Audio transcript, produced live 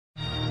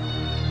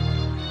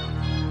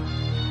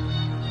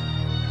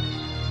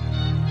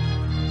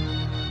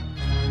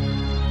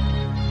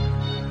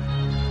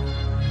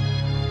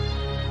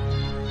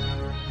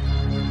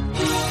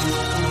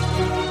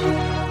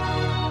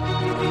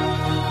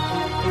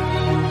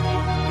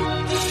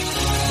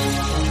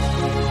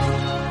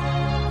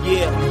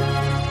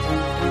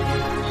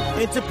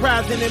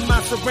Enterprising in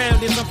my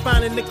surroundings, I'm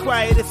finding the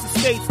quietest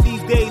estates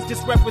these days.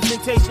 Just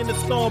representation of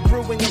storm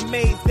brewing,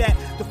 amazed that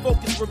the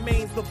focus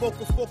remains the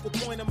focal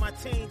point of my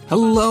change.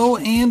 Hello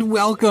and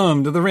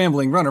welcome to the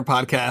Rambling Runner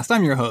Podcast.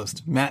 I'm your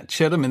host, Matt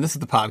Chittum, and this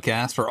is the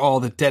podcast for all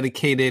the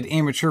dedicated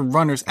amateur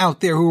runners out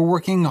there who are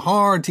working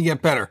hard to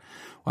get better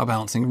while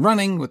balancing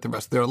running with the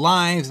rest of their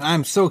lives.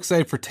 I'm so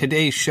excited for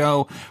today's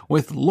show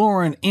with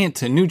Lauren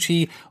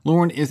Antonucci.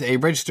 Lauren is a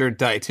registered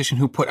dietitian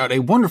who put out a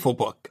wonderful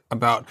book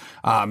about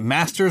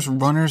Masters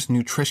Runners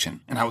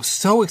Nutrition. And I was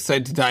so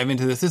excited to dive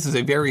into this. This is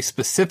a very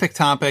specific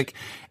topic,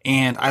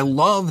 and I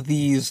love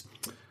these,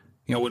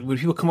 you know, when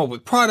people come up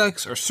with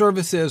products or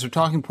services or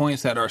talking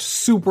points that are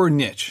super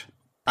niche.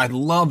 I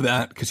love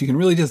that because you can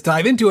really just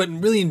dive into it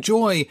and really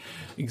enjoy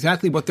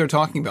exactly what they're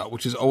talking about,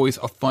 which is always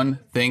a fun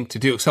thing to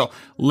do. So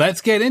let's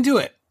get into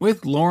it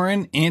with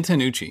Lauren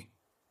Antonucci.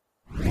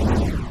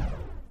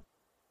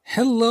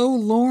 Hello,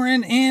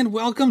 Lauren, and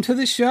welcome to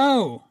the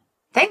show.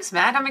 Thanks,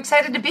 Matt. I'm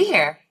excited to be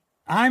here.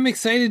 I'm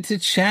excited to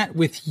chat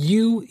with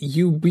you.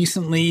 You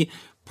recently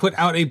put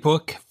out a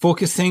book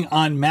focusing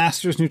on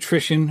Masters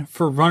Nutrition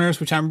for runners,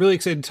 which I'm really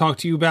excited to talk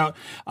to you about.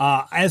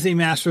 As a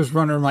Masters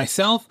runner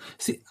myself,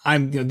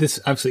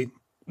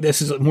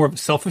 this is more of a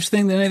selfish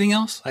thing than anything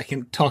else. I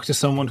can talk to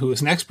someone who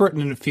is an expert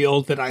in a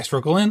field that I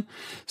struggle in.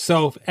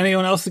 So if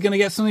anyone else is going to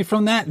get something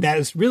from that, that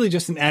is really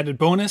just an added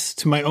bonus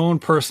to my own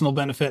personal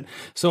benefit.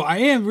 So I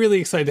am really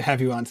excited to have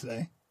you on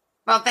today.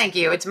 Well, thank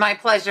you. It's my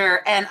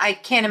pleasure. And I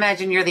can't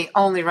imagine you're the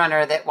only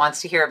runner that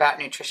wants to hear about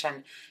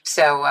nutrition.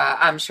 So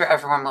I'm sure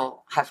everyone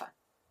will have fun.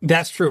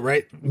 That's true,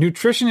 right?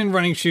 Nutrition in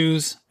running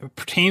shoes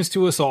pertains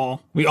to us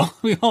all. We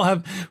all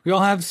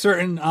have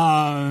certain,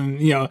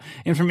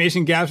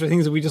 information gaps or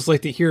things that we just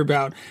like to hear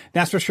about.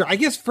 That's for sure. I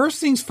guess first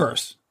things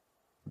first,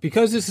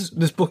 because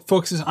this book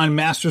focuses on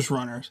Masters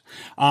runners.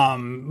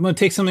 I'm going to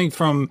take something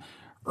from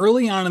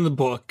early on in the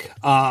book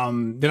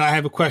that I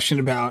have a question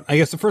about. I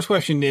guess the first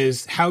question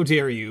is, how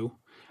dare you?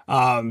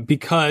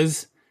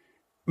 Because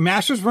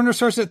Masters runner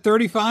starts at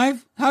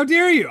 35? How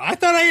dare you? I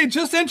thought I had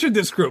just entered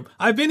this group.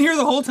 I've been here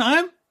the whole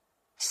time?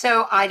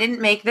 So I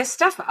didn't make this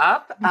stuff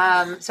up.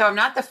 So I'm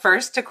not the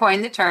first to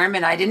coin the term,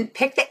 and I didn't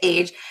pick the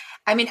age.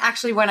 I mean,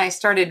 actually, when I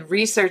started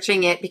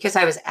researching it, because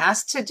I was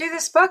asked to do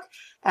this book,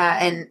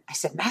 and I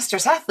said,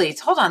 Masters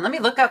athletes, hold on, let me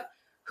look up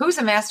who's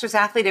a Masters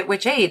athlete at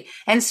which age.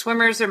 And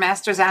swimmers are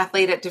Masters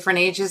athlete at different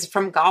ages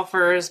from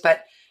golfers,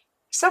 but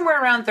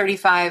somewhere around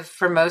 35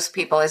 for most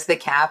people is the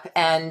cap.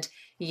 And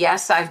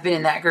yes, I've been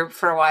in that group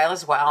for a while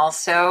as well.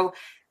 So,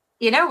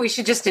 we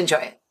should just enjoy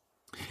it.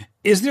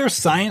 Is there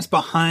science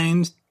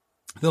behind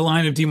the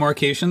line of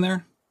demarcation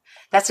there?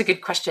 That's a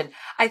good question.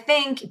 I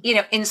think,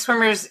 in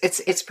swimmers,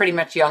 it's pretty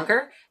much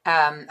younger.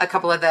 A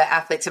couple of the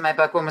athletes in my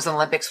book, one was an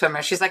Olympic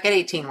swimmer. She's like, at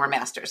 18, we're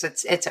masters.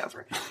 It's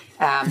over.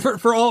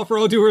 For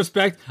all due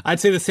respect, I'd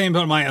say the same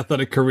about my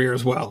athletic career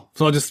as well.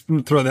 So I'll just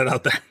throw that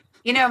out there.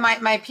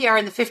 My PR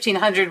in the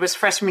 1500 was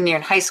freshman year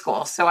in high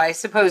school. So I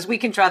suppose we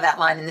can draw that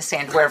line in the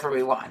sand wherever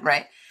we want,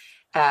 right?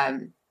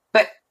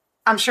 But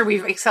I'm sure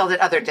we've excelled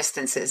at other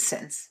distances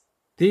since.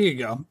 There you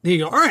go.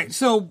 All right.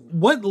 So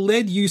what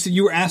led you, so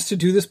you were asked to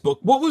do this book.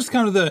 What was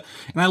kind of and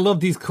I love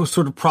these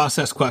sort of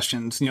process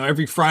questions.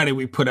 Every Friday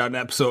we put out an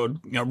episode,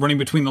 running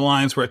between the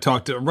lines, where I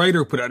talk to a writer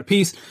who put out a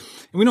piece.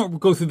 And we don't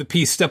go through the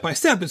piece step by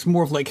step. It's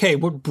more of like, hey,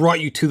 what brought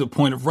you to the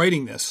point of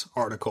writing this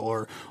article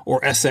or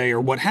essay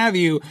or what have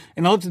you?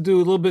 And I'll have to do a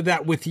little bit of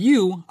that with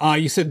you.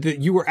 You said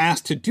that you were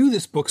asked to do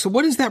this book. So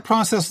what is that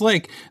process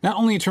like? Not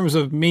only in terms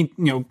of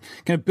kind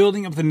of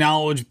building up the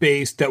knowledge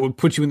base that would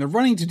put you in the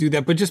running to do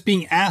that, but just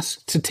being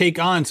asked to take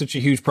on such a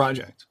huge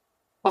project.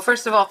 Well,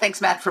 first of all, thanks,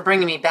 Matt, for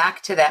bringing me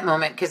back to that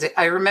moment, because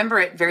I remember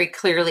it very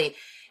clearly.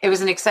 It was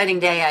an exciting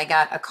day. I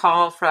got a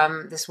call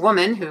from this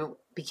woman who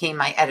became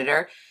my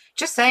editor,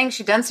 just saying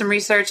she'd done some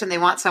research and they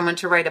want someone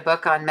to write a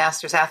book on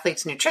Masters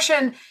athletes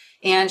nutrition.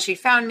 And she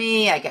found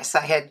me. I guess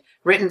I had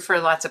written for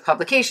lots of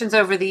publications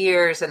over the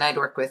years, and I'd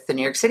worked with the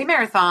New York City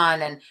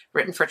Marathon and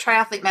written for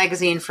Triathlete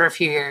magazine for a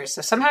few years.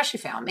 So somehow she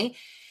found me.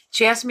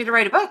 She asked me to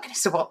write a book. And I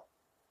said, well,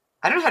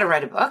 I don't know how to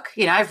write a book.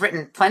 I've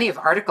written plenty of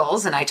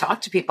articles and I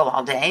talk to people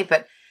all day,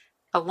 but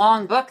a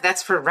long book,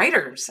 that's for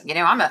writers.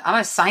 I'm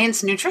a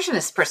science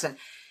nutritionist person.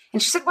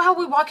 And she said, well,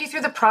 we walk you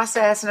through the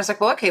process. And I was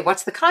like, well, okay,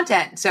 what's the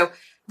content? So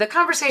the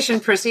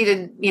conversation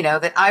proceeded,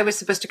 that I was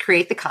supposed to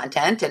create the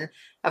content. And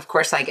of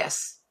course, I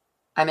guess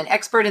I'm an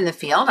expert in the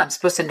field. I'm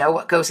supposed to know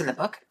what goes in the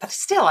book, but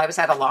still I was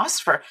at a loss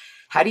for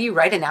how do you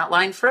write an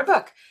outline for a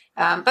book?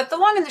 But the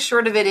long and the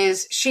short of it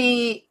is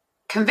she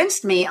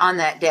convinced me on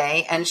that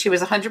day, and she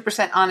was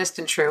 100% honest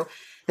and true,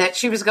 that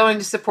she was going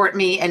to support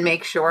me and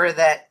make sure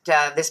that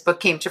this book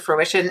came to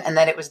fruition and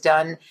that it was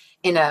done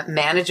in a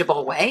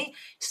manageable way.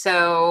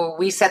 So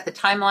we set the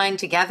timeline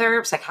together.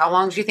 It's like, how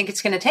long do you think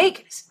it's going to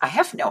take? I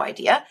have no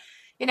idea.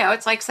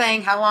 It's like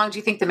saying, how long do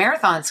you think the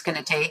marathon's going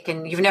to take?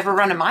 And you've never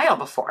run a mile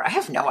before. I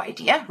have no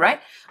idea, right?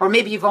 Or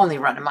maybe you've only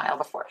run a mile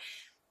before.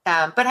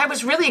 But I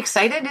was really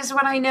excited is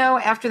what I know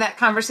after that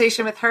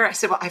conversation with her. I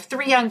said, well, I have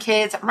 3 young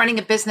kids. I'm running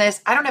a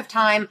business. I don't have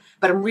time,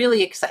 but I'm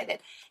really excited.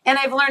 And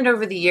I've learned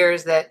over the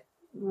years that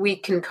we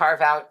can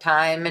carve out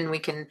time and we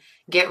can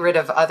get rid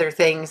of other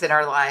things in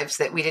our lives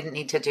that we didn't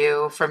need to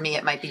do. For me,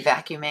 it might be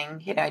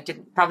vacuuming. I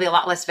did probably a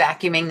lot less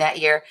vacuuming that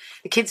year.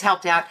 The kids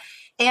helped out.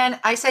 And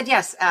I said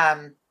yes.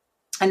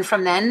 And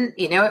from then,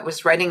 it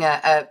was writing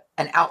an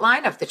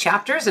outline of the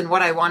chapters and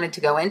what I wanted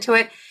to go into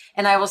it.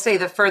 And I will say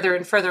the further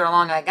and further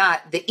along I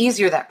got, the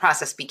easier that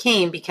process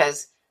became,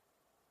 because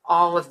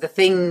all of the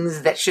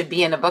things that should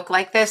be in a book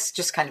like this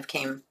just kind of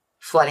came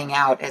flooding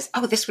out as,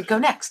 oh, this would go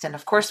next. And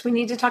of course, we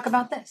need to talk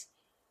about this.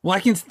 Well,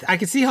 I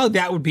can see how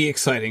that would be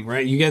exciting,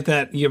 right? You get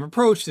that, you have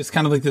approached this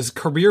kind of like this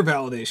career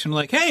validation,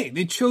 like, hey,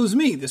 they chose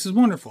me. This is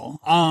wonderful.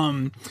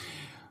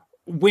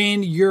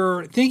 When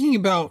you're thinking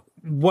about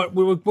what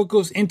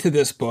goes into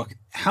this book,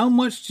 how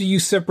much do you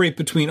separate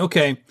between,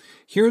 okay,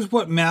 here's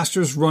what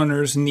Masters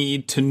runners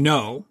need to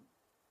know,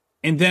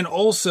 and then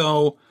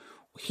also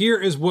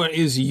here is what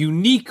is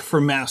unique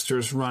for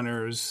Masters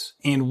runners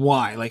and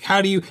why? Like,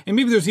 how do you, and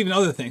maybe there's even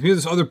other things, maybe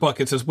there's other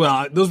buckets as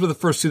well. Those were the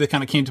first two that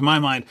kind of came to my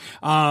mind.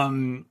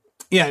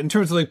 In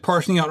terms of like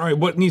parsing out, all right,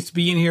 what needs to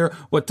be in here,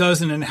 what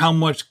doesn't, and how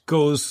much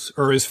goes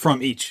or is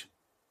from each.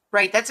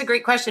 Right. That's a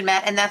great question,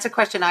 Matt. And that's a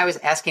question I was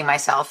asking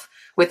myself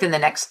within the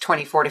next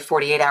 24 to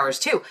 48 hours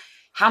too.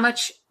 How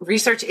much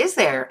research is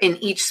there in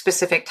each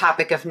specific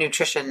topic of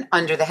nutrition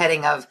under the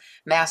heading of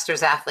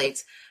Masters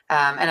athletes?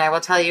 And I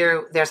will tell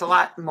you, there's a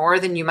lot more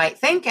than you might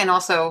think, and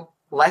also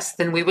less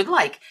than we would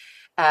like.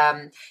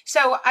 I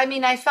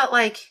felt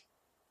like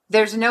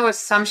there's no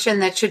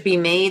assumption that should be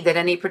made that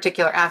any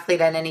particular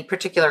athlete at any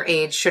particular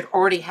age should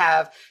already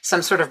have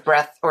some sort of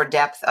breadth or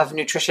depth of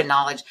nutrition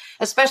knowledge,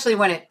 especially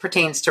when it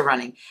pertains to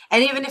running.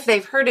 And even if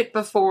they've heard it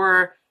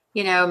before,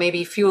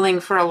 maybe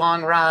fueling for a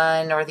long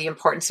run or the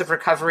importance of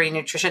recovery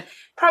nutrition,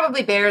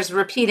 probably bears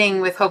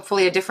repeating with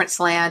hopefully a different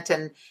slant.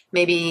 And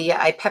maybe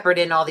I peppered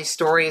in all these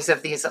stories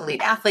of these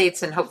elite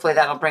athletes, and hopefully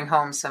that'll bring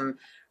home some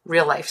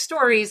real life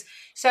stories.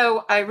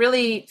 So I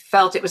really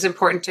felt it was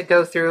important to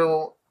go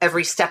through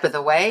every step of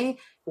the way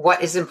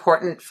what is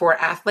important for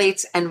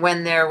athletes. And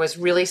when there was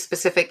really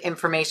specific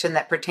information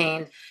that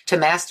pertained to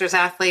Masters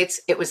athletes,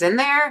 it was in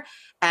there.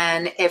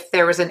 And if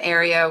there was an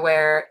area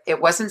where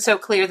it wasn't so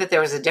clear that there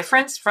was a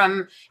difference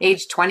from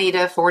age 20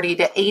 to 40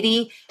 to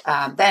 80,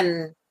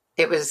 then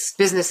it was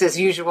business as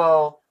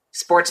usual.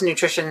 Sports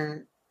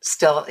nutrition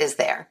still is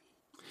there.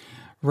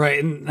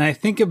 Right. And I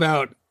think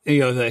about, the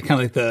kind of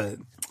like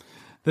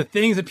the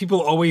things that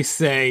people always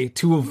say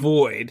to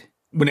avoid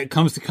when it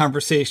comes to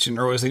conversation,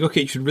 are always like,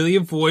 okay, you should really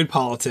avoid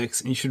politics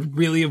and you should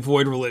really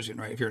avoid religion,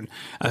 right? If you're in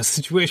a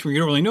situation where you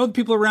don't really know the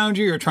people around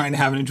you, you're trying to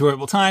have an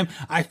enjoyable time.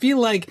 I feel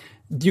like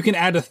you can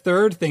add a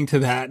third thing to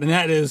that, and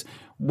that is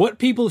what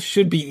people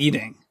should be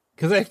eating.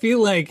 Because I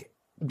feel like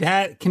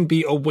that can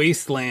be a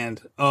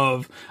wasteland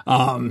of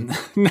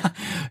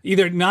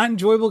either not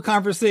enjoyable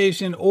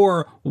conversation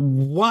or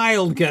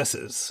wild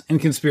guesses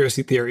and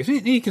conspiracy theories.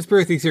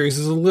 Conspiracy theories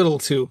is a little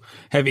too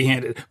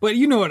heavy-handed, but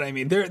you know what I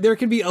mean. There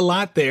can be a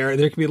lot there.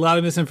 There can be a lot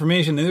of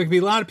misinformation, and there can be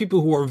a lot of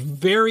people who are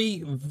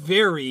very,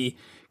 very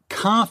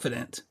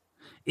confident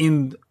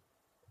in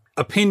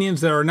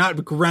opinions that are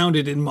not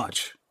grounded in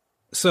much.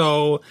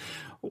 So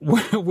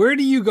where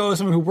do you go as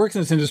someone who works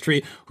in this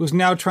industry who's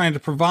now trying to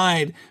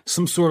provide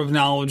some sort of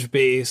knowledge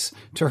base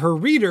to her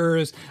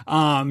readers,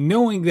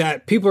 knowing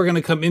that people are going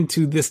to come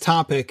into this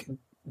topic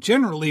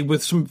generally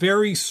with some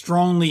very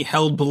strongly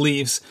held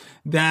beliefs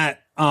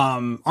that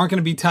aren't going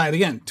to be tied,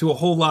 again, to a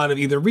whole lot of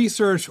either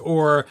research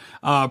or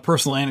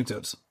personal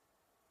anecdotes?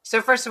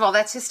 So first of all,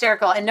 that's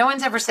hysterical. And no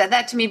one's ever said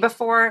that to me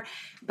before,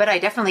 but I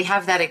definitely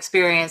have that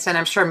experience, and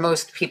I'm sure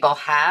most people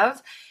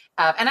have.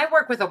 And I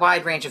work with a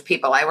wide range of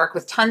people. I work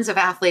with tons of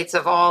athletes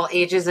of all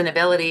ages and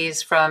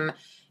abilities, from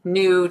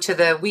new to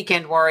the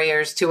weekend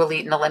warriors to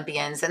elite and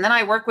Olympians. And then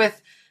I work with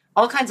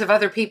all kinds of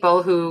other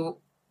people who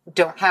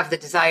don't have the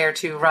desire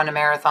to run a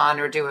marathon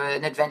or do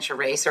an adventure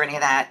race or any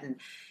of that. And,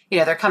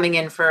 they're coming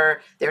in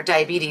for their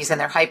diabetes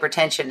and their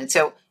hypertension. And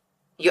so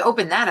you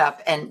open that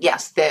up, and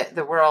yes,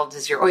 the world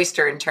is your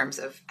oyster in terms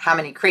of how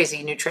many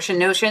crazy nutrition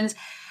notions.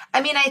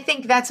 I mean, I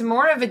think that's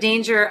more of a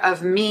danger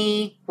of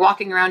me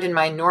walking around in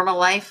my normal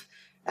life,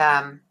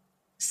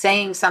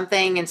 saying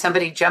something and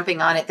somebody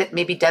jumping on it that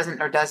maybe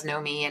doesn't or does know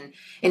me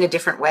in a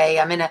different way.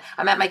 I'm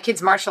at my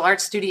kid's martial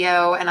arts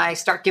studio and I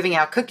start giving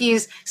out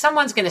cookies.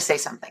 Someone's going to say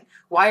something.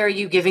 Why are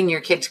you giving your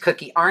kids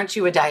cookie? Aren't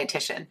you a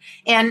dietitian?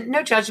 And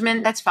no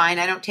judgment. That's fine.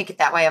 I don't take it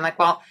that way. I'm like,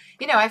 well,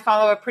 I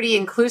follow a pretty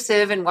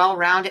inclusive and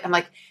well-rounded. I'm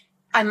like,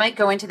 I might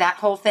go into that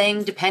whole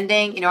thing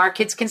depending, our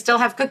kids can still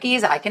have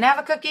cookies. I can have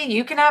a cookie.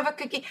 You can have a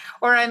cookie.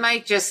 Or I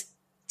might just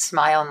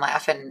smile and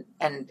laugh and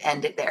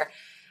end it there.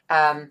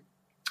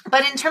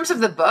 But in terms of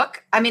the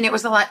book, I mean, it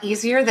was a lot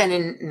easier than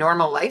in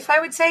normal life, I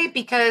would say,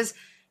 because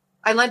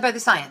I led by the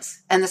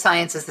science, and the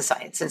science is the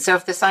science. And so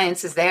if the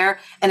science is there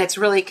and it's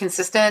really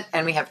consistent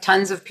and we have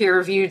tons of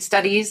peer-reviewed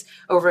studies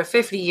over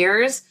 50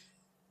 years,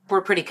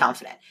 we're pretty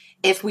confident.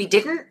 If we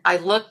didn't, I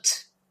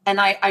looked,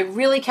 and I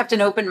really kept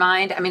an open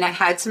mind. I mean, I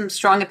had some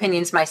strong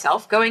opinions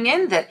myself going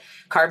in that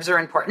carbs are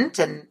important,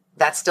 and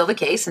that's still the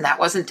case, and that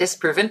wasn't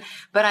disproven.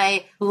 But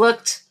I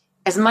looked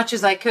as much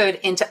as I could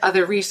into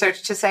other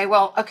research to say,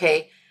 well,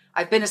 okay,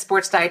 I've been a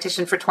sports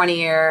dietitian for 20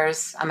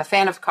 years. I'm a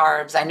fan of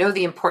carbs. I know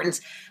the importance,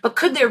 but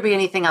could there be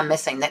anything I'm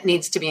missing that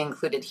needs to be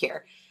included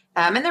here?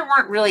 And there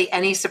weren't really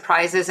any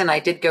surprises, and I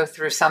did go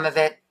through some of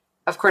it.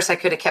 Of course, I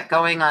could have kept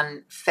going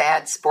on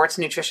fad sports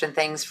nutrition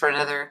things for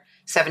another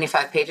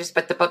 75 pages,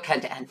 but the book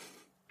had to end.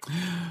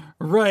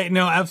 Right.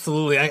 No,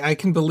 absolutely. I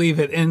can believe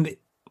it. And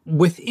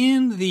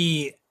within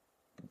the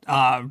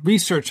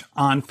research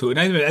on food,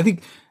 I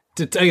think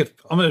to tell you,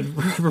 I'm going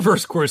to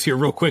reverse course here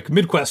real quick,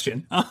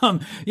 mid-question.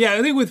 Yeah,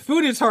 I think with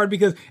food, it's hard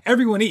because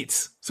everyone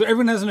eats. So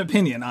everyone has an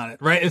opinion on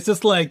it, right? It's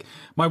just like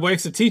my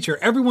wife's a teacher.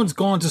 Everyone's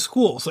gone to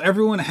school. So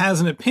everyone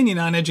has an opinion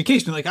on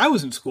education. Like I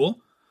was in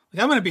school.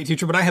 Like I'm going to be a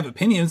teacher, but I have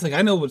opinions. Like I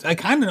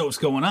kind of know what's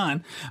going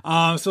on.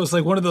 So it's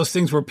like one of those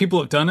things where people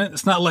have done it.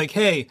 It's not like,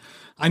 hey,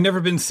 I've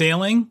never been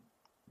sailing,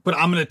 but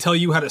I'm going to tell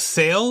you how to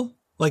sail.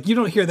 Like you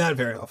don't hear that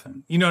very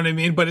often, you know what I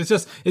mean? But it's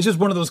just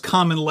one of those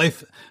common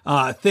life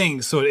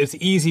things. So it's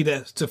easy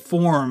to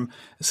form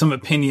some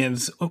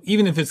opinions,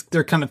 even if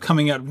they're kind of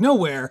coming out of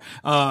nowhere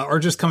or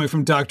just coming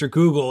from Dr.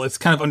 Google. It's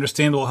kind of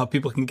understandable how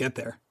people can get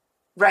there.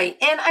 Right.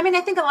 And I mean, I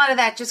think a lot of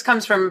that just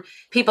comes from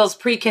people's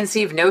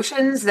preconceived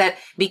notions that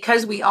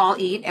because we all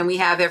eat and we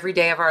have every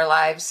day of our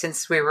lives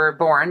since we were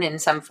born in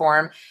some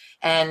form,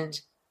 and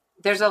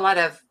there's a lot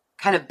of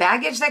kind of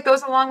baggage that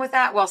goes along with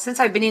that. Well, since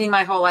I've been eating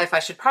my whole life, I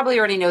should probably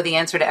already know the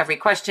answer to every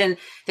question.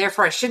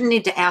 Therefore, I shouldn't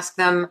need to ask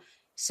them.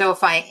 So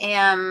if I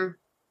am,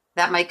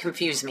 that might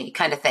confuse me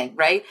kind of thing,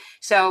 right?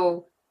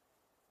 So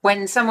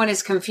when someone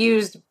is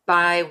confused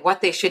by what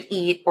they should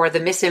eat or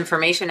the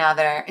misinformation out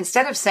there,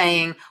 instead of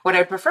saying what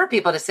I prefer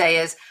people to say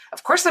is,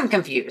 of course I'm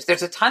confused.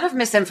 There's a ton of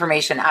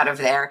misinformation out of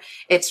there.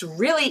 It's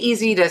really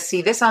easy to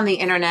see this on the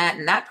internet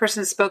and that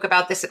person spoke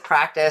about this at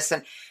practice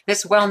and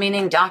this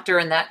well-meaning doctor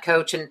and that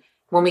coach. And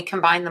when we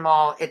combine them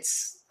all,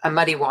 it's a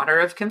muddy water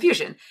of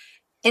confusion.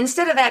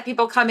 Instead of that,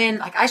 people come in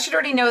like, I should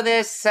already know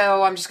this,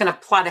 so I'm just going to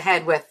plot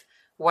ahead with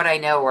what I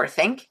know or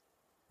think.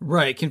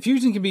 Right.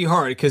 Confusion can be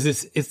hard because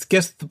it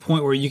gets to the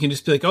point where you can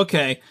just be like,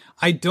 okay,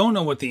 I don't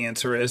know what the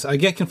answer is. I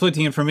get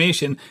conflicting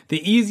information.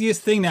 The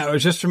easiest thing now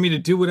is just for me to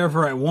do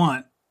whatever I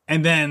want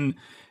and then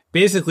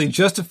basically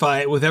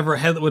justify it with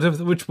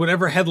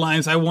whatever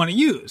headlines I want to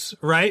use.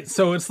 Right.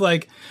 So it's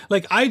like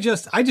I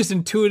just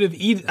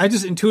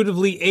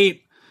intuitively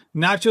ate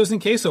nachos and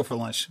queso for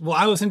lunch. Well,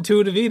 I was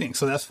intuitive eating,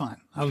 so that's fine.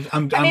 I'm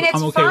okay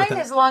with fine that.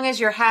 As long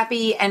as you're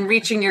happy and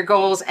reaching your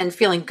goals and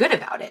feeling good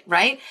about it,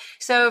 right?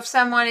 So if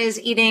someone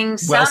is eating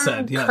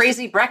some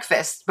crazy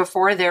breakfast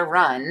before their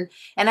run,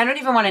 and I don't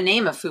even want to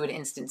name a food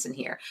instance in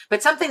here,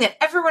 but something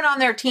that everyone on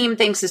their team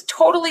thinks is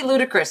totally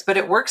ludicrous, but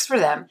it works for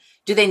them,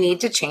 do they need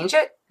to change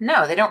it?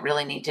 No, they don't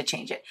really need to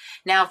change it.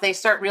 Now, if they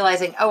start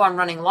realizing, oh, I'm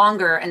running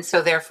longer, and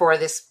so therefore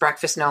this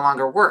breakfast no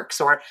longer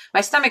works, or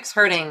my stomach's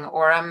hurting,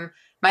 or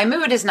my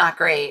mood is not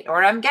great,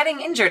 or I'm getting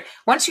injured.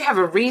 Once you have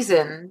a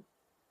reason,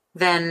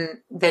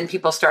 then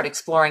people start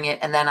exploring it.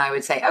 And then I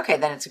would say, okay,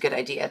 then it's a good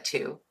idea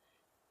to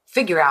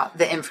figure out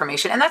the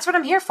information. And that's what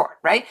I'm here for,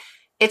 right?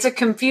 It's a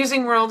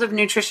confusing world of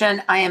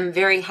nutrition. I am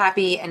very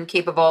happy and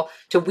capable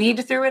to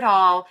weed through it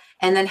all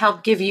and then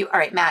help give you, all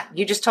right, Matt,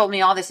 you just told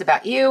me all this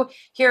about you.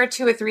 Here are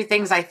 2 or 3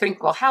 things I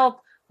think will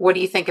help. What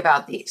do you think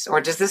about these? Or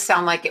does this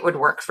sound like it would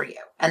work for you?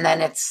 And then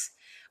it's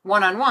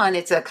one-on-one,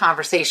 it's a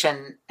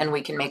conversation and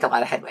we can make a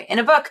lot of headway. In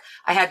a book,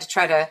 I had to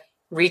try to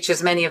reach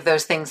as many of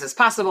those things as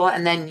possible,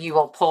 and then you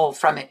will pull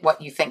from it what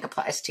you think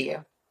applies to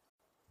you.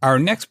 Our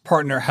next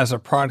partner has a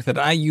product that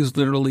I use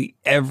literally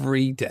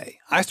every day.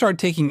 I started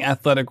taking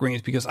Athletic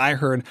Greens because I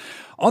heard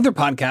other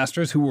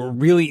podcasters who were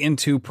really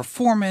into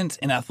performance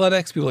and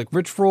athletics, people like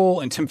Rich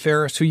Roll and Tim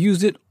Ferriss, who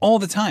used it all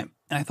the time.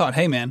 And I thought,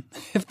 hey man,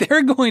 if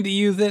they're going to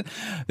use it,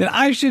 then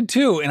I should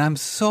too. And I'm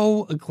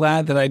so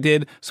glad that I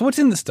did. So what's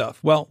in this stuff?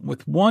 Well,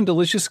 with 1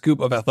 delicious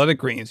scoop of Athletic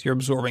Greens, you're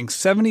absorbing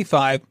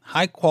 75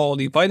 high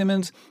quality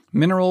vitamins,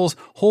 minerals,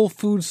 whole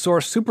food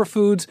source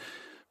superfoods,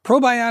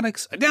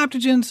 probiotics,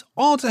 adaptogens,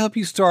 all to help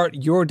you start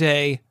your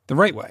day the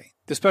right way.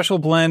 The special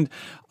blend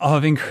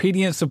of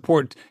ingredients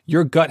support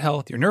your gut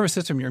health, your nervous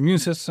system, your immune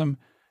system,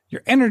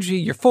 your energy,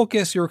 your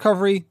focus, your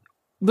recovery.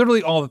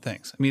 Literally all the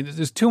things. I mean,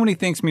 there's too many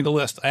things for me to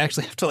list. I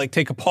actually have to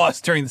take a pause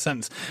during the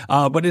sentence.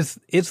 But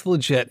it's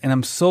legit, and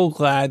I'm so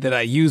glad that I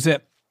use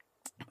it.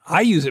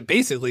 I use it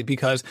basically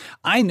because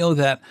I know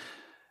that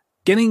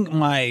getting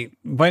my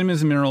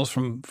vitamins and minerals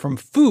from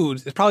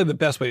foods is probably the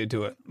best way to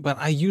do it. But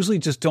I usually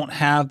just don't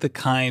have the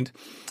kind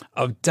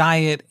of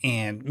diet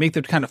and make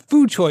the kind of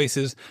food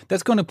choices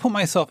that's going to put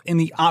myself in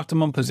the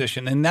optimum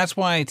position. And that's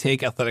why I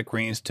take Athletic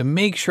Greens, to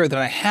make sure that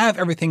I have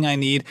everything I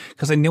need,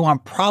 because I know I'm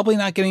probably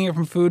not getting it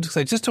from foods because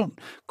I just don't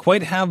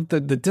quite have the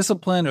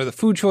discipline or the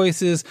food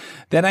choices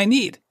that I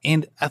need.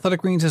 And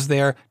Athletic Greens is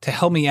there to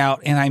help me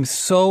out. And I'm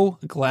so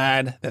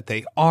glad that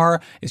they are.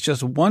 It's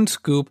just 1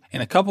 scoop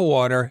in a cup of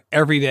water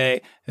every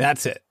day.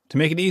 That's it. To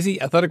make it easy,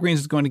 Athletic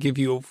Greens is going to give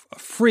you a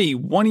free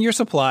 1-year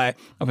supply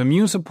of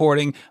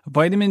immune-supporting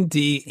vitamin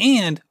D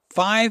and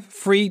 5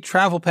 free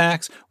travel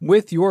packs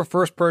with your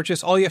first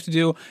purchase. All you have to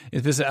do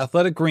is visit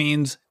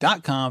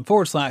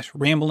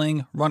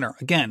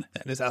athleticgreens.com/ramblingrunner. Again,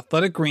 that is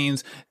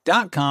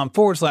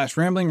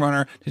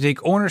athleticgreens.com/ramblingrunner to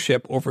take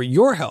ownership over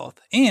your health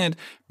and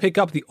pick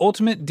up the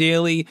ultimate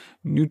daily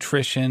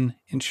nutrition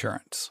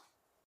insurance.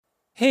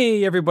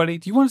 Hey everybody,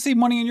 do you want to save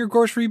money on your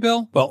grocery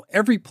bill? Well,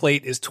 Every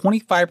Plate is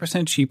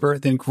 25% cheaper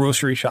than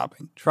grocery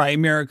shopping. Try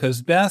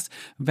America's best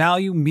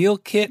value meal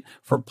kit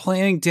for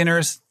planning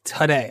dinners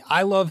today.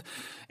 I love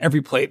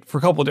Every Plate for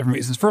a couple of different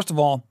reasons. First of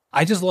all,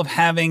 I just love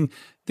having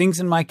things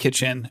in my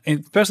kitchen, and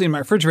especially in my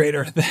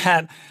refrigerator,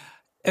 that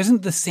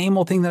isn't the same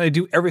old thing that I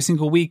do every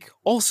single week.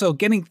 Also,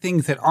 getting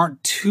things that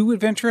aren't too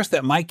adventurous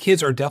that my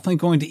kids are definitely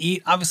going to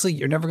eat. Obviously,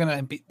 you're never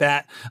going to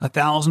bat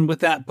 1,000 with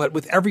that, but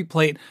with Every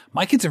Plate,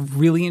 my kids have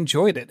really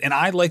enjoyed it, and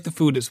I like the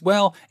food as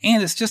well,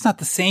 and it's just not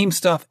the same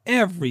stuff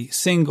every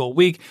single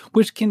week,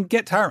 which can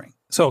get tiring.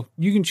 So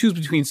you can choose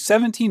between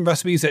 17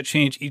 recipes that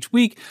change each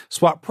week,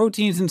 swap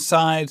proteins and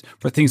sides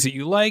for things that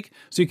you like,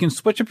 so you can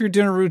switch up your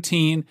dinner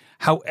routine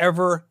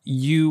however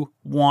you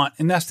want,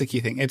 and that's the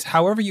key thing. It's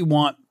however you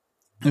want.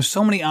 There's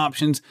so many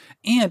options,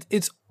 and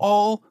it's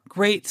all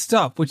great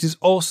stuff, which is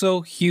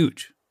also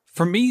huge.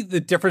 For me, the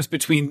difference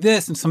between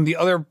this and some of the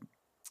other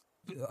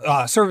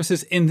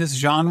services in this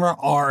genre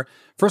are,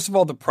 first of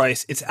all, the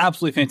price. It's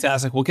absolutely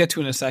fantastic. We'll get to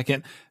it in a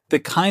second. The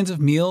kinds of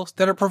meals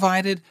that are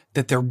provided,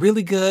 that they're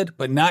really good,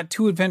 but not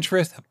too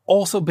adventurous, have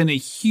also been a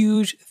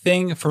huge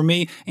thing for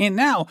me. And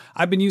now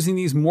I've been using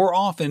these more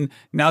often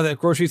now that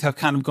groceries have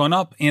kind of gone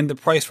up and the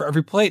price for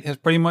Every Plate has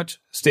pretty much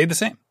stayed the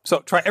same. So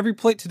try Every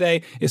Plate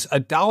today. It's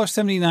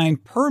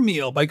 $1.79 per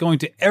meal by going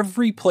to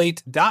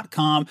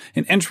everyplate.com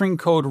and entering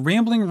code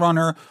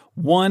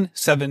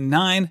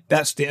RamblingRunner179.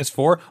 That stands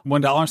for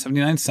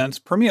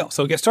 $1.79 per meal.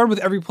 So get started with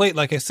Every Plate,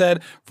 like I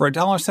said, for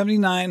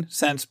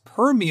 $1.79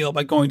 per meal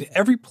by going to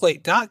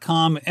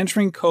everyplate.com and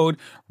entering code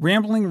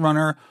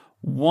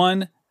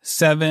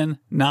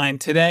RamblingRunner179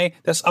 today.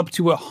 That's up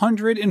to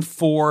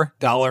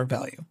 $104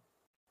 value.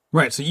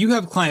 Right. So you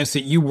have clients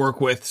that you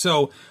work with.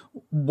 So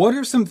what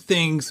are some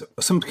things,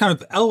 some kind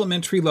of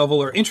elementary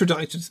level or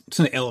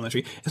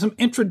some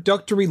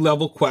introductory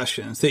level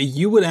questions that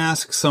you would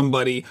ask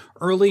somebody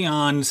early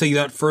on, say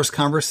that first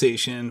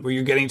conversation where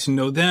you're getting to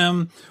know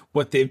them,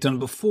 what they've done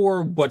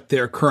before, what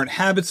their current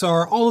habits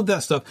are, all of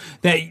that stuff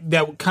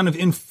that kind of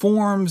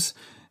informs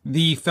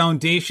the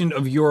foundation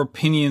of your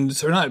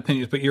opinions, or not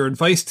opinions, but your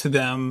advice to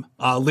them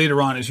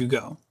later on as you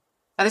go?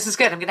 Oh, this is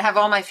good. I'm going to have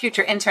all my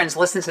future interns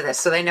listen to this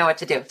so they know what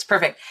to do. It's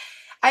perfect.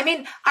 I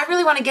mean, I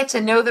really want to get to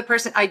know the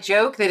person. I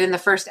joke that in the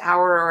first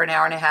hour or an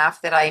hour and a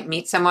half that I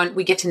meet someone,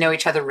 we get to know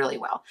each other really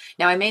well.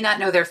 Now, I may not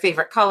know their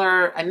favorite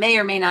color. I may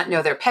or may not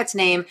know their pet's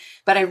name,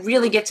 but I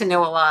really get to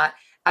know a lot.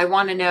 I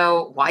want to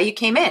know why you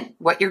came in,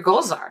 what your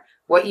goals are,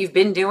 what you've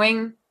been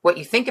doing, what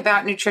you think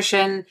about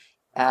nutrition,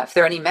 if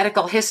there are any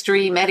medical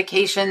history,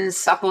 medications,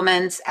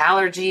 supplements,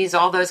 allergies,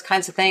 all those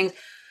kinds of things.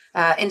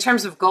 In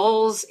terms of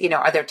goals,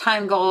 are there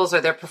time goals?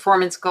 Are there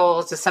performance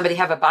goals? Does somebody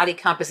have a body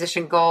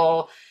composition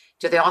goal?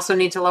 Do they also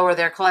need to lower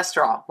their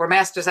cholesterol? We're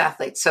masters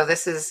athletes. So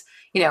this is,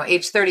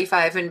 age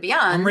 35 and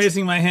beyond. I'm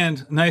raising my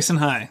hand nice and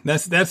high.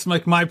 That's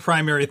like my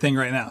primary thing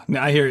right now.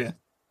 I hear you.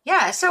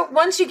 Yeah. So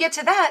once you get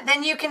to that,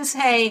 then you can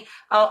say,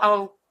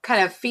 I'll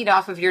kind of feed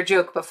off of your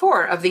joke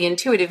before of the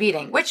intuitive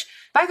eating, which,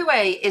 by the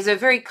way, is a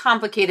very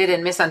complicated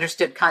and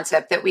misunderstood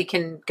concept that we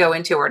can go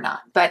into or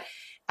not. But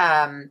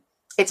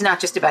it's not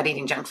just about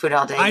eating junk food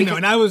all day. I know,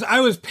 and I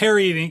was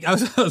parodying. I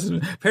was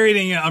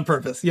parodying it on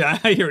purpose. Yeah,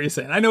 I hear what you're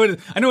saying. I know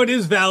it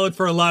is valid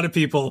for a lot of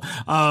people,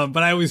 but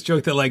I always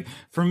joke that, like,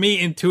 for me,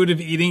 intuitive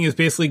eating is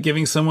basically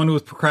giving someone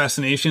with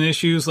procrastination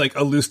issues like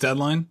a loose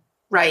deadline.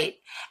 Right.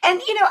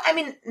 And,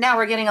 now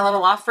we're getting a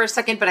little off for a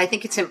second, but I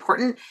think it's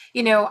important.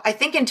 I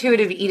think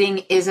intuitive eating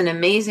is an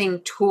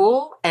amazing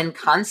tool and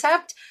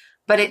concept,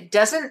 but it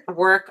doesn't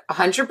work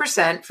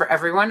 100% for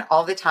everyone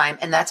all the time.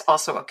 And that's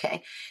also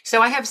okay.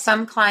 So I have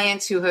some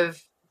clients who have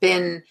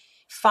been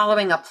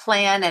following a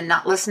plan and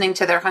not listening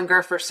to their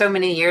hunger for so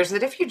many years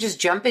that if you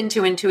just jump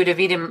into intuitive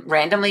eating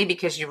randomly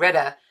because you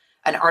read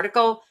an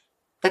article,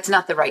 that's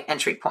not the right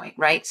entry point,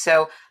 right?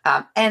 So,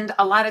 and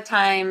a lot of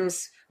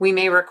times we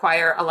may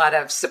require a lot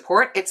of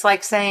support. It's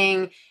like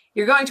saying,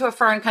 you're going to a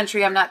foreign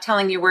country. I'm not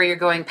telling you where you're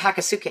going. Pack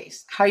a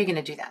suitcase. How are you going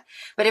to do that?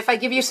 But if I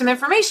give you some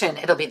information,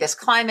 it'll be this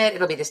climate.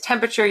 It'll be this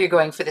temperature. You're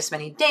going for this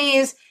many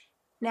days.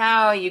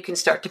 Now you can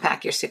start to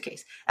pack your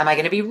suitcase. Am I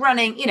going to be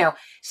running?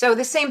 So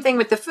the same thing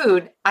with the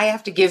food. I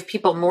have to give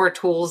people more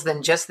tools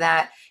than just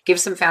that. Give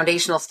some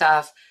foundational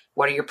stuff.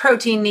 What are your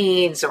protein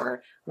needs?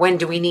 Or when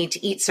do we need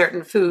to eat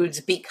certain foods?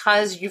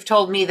 Because you've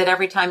told me that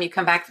every time you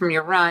come back from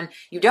your run,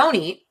 you don't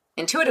eat.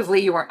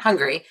 Intuitively, you weren't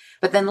hungry,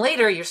 but then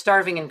later you're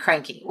starving and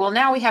cranky. Well,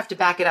 now we have to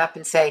back it up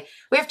and say,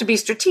 we have to be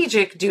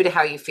strategic due to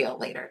how you feel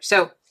later.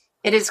 So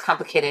it is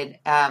complicated.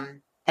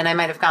 And I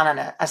might have gone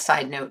on a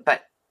side note,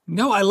 but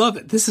No, I love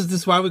it. This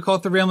is why we call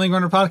it the Rambling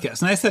Runner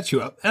Podcast. And I set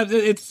you up.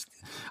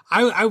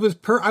 I was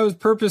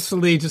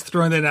purposefully just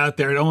throwing that out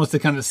there, almost to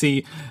kind of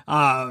see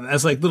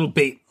as like little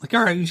bait. Like,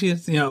 all right, you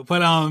should,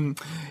 But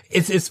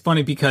it's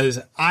funny because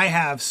I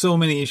have so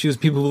many issues.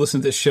 People who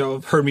listen to this show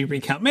have heard me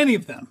recount many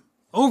of them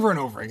over and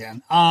over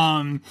again.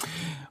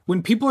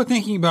 When people are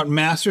thinking about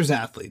masters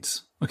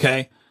athletes,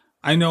 okay,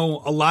 I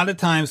know a lot of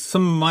times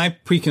some of my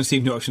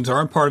preconceived notions are,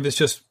 and part of it's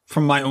just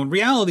from my own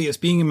reality as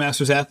being a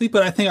masters athlete,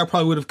 but I think I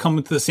probably would have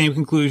come to the same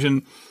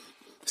conclusion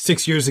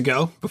 6 years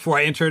ago before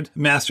I entered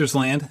masters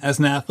land as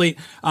an athlete,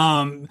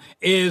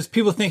 is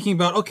people thinking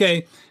about,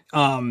 okay,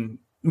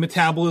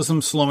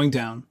 metabolism slowing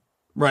down,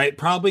 right?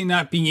 Probably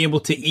not being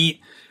able to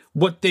eat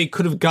what they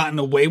could have gotten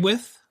away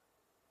with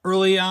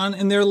early on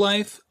in their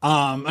life.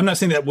 I'm not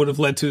saying that would have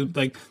led to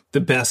like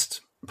the best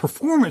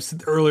performance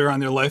earlier on in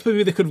their life, but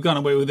maybe they could have gone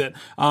away with it.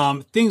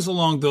 Things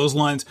along those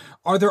lines.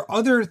 Are there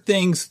other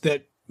things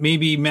that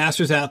maybe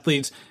masters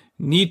athletes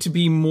need to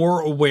be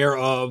more aware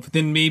of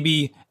than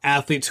maybe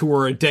athletes who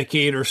are a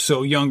decade or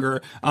so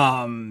younger?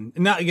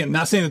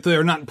 Not saying that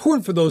they're not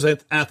important for those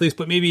athletes,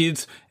 but maybe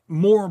it's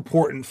more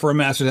important for a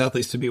masters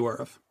athletes to be aware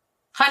of.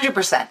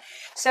 100%.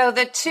 So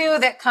the two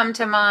that come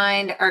to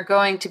mind are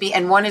going to be,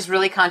 and one is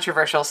really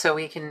controversial, so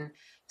we can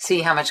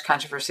see how much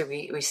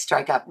controversy we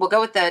strike up. We'll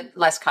go with the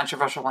less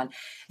controversial one.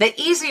 The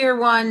easier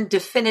one,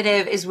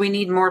 definitive, is we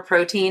need more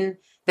protein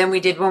than we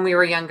did when we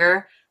were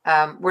younger.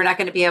 We're not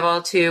going to be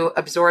able to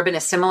absorb and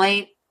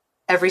assimilate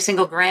every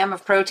single gram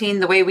of protein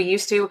the way we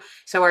used to.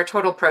 So our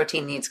total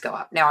protein needs go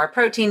up. Now, our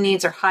protein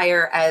needs are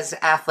higher as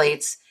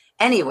athletes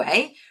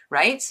anyway,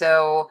 right?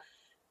 So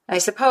I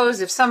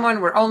suppose if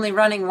someone were only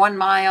running 1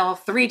 mile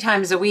 3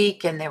 times a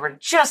week and they were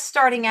just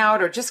starting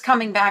out or just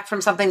coming back from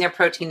something, their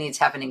protein needs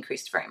haven't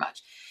increased very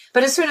much.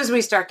 But as soon as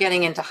we start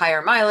getting into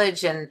higher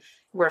mileage and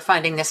we're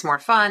finding this more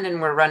fun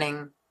and we're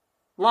running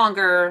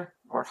longer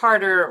or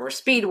harder or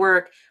speed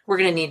work, we're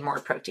going to need more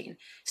protein.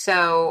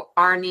 So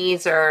our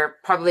needs are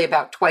probably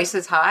about twice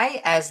as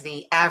high as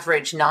the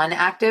average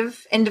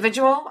non-active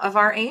individual of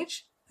our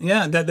age.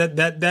 Yeah, that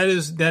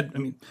is. I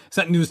mean, it's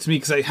not news to me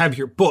because I have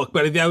your book,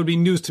 but that would be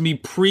news to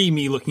me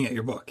me looking at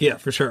your book. Yeah,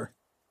 for sure.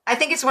 I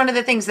think it's one of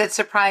the things that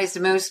surprised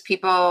most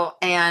people.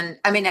 And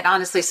I mean, it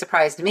honestly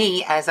surprised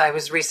me as I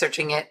was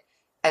researching it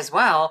as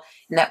well.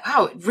 And that,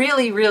 wow, it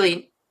really,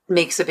 really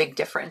makes a big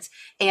difference.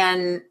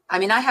 And I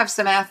mean, I have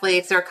some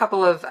athletes. There are a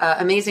couple of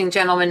amazing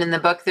gentlemen in the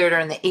book that are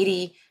in the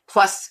 80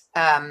 plus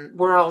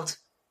world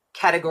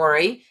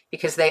category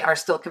because they are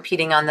still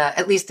competing on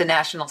at least the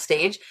national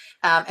stage.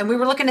 And we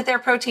were looking at their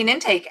protein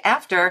intake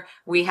after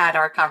we had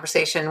our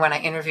conversation when I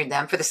interviewed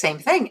them for the same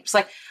thing. It's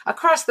like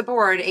across the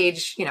board,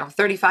 age,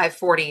 35,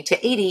 40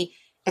 to 80,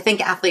 I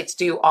think athletes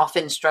do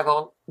often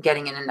struggle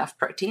getting in enough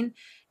protein.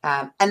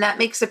 And that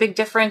makes a big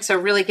difference. So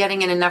really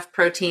getting in enough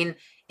protein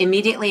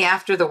immediately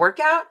after the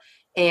workout.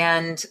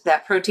 And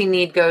that protein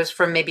need goes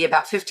from maybe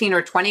about 15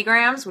 or 20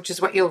 grams, which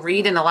is what you'll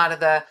read in a lot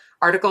of the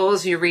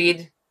articles you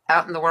read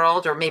out in the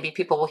world, or maybe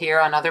people will hear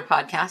on other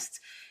podcasts.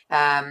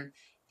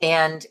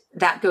 And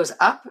that goes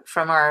up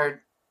from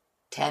our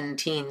 10,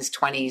 teens,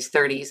 20s,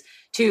 30s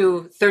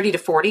to 30 to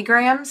 40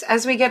 grams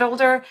as we get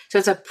older. So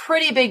it's a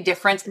pretty big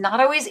difference. Not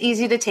always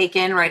easy to take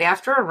in right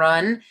after a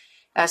run,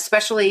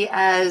 especially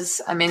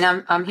as,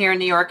 I'm here in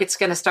New York. It's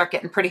going to start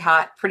getting pretty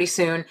hot pretty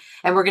soon.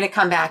 And we're going to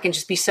come back and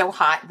just be so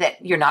hot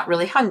that you're not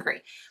really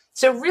hungry.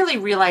 So really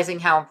realizing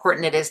how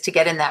important it is to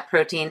get in that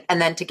protein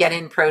and then to get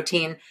in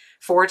protein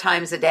 4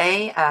 times a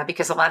day,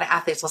 because a lot of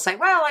athletes will say,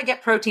 well, I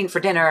get protein for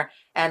dinner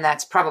and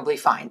that's probably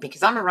fine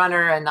because I'm a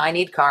runner and I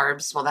need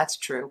carbs. Well, that's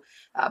true.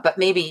 But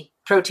maybe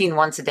protein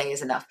once a day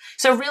is enough.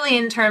 So really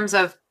in terms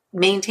of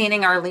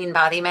maintaining our lean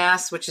body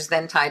mass, which is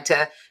then tied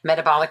to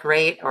metabolic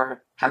rate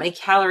or how many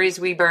calories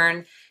we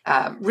burn,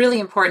 really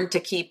important to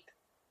keep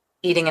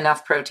eating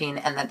enough protein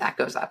and then that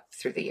goes up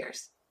through the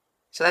years.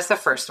 So that's the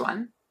first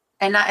one.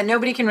 And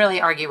nobody can really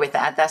argue with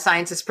that. That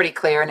science is pretty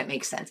clear and it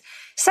makes sense.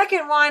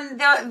 Second one,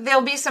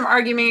 there'll be some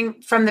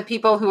arguing from the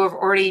people who have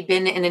already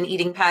been in an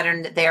eating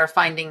pattern that they are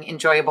finding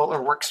enjoyable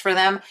or works for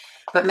them.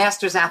 But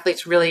masters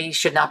athletes really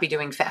should not be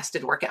doing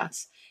fasted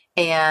workouts.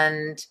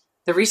 And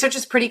the research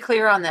is pretty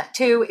clear on that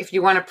too. If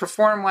you want to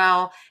perform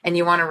well and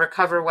you want to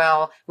recover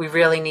well, we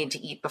really need to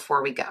eat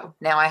before we go.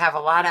 Now, I have a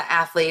lot of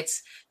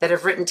athletes that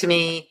have written to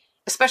me,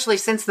 especially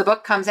since the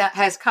book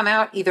has come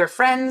out, either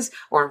friends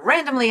or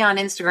randomly on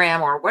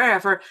Instagram or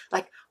wherever,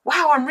 like,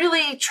 wow, I'm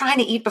really trying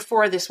to eat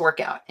before this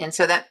workout. And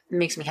so that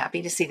makes me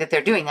happy to see that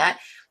they're doing that.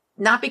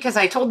 Not because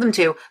I told them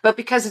to, but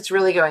because it's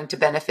really going to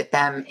benefit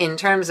them in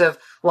terms of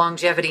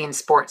longevity in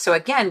sport. So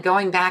again,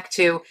 going back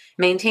to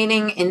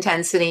maintaining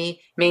intensity,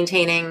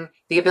 maintaining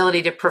the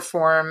ability to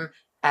perform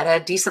at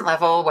a decent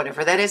level,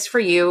 whatever that is for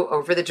you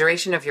over the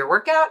duration of your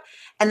workout,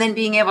 and then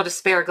being able to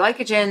spare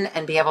glycogen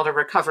and be able to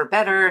recover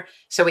better.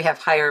 So we have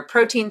higher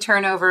protein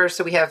turnover.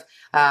 So we have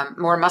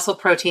more muscle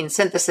protein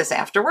synthesis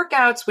after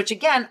workouts, which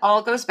again,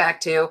 all goes back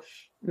to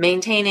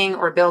maintaining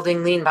or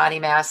building lean body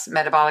mass,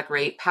 metabolic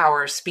rate,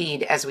 power,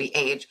 speed as we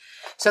age.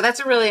 So that's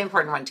a really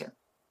important one too.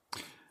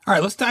 All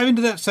right, let's dive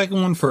into that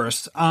second one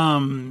first.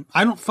 I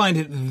don't find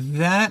it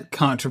that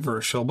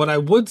controversial, but I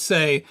would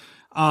say,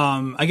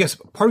 I guess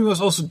part of me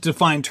must also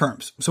define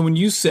terms. So when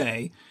you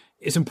say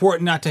it's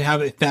important not to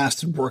have a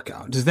fasted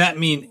workout, does that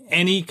mean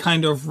any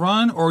kind of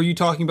run, or are you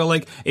talking about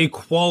like a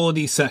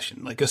quality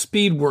session, like a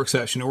speed work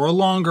session or a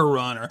longer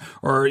run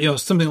or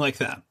something like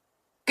that?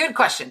 Good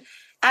question.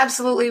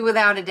 Absolutely,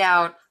 without a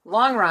doubt.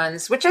 Long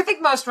runs, which I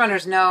think most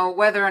runners know,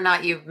 whether or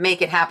not you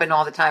make it happen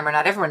all the time or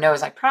not. Everyone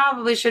knows I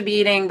probably should be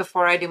eating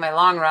before I do my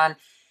long run.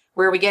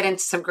 Where we get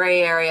into some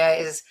gray area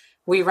is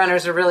we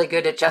runners are really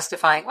good at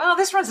justifying, well,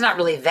 this run's not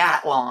really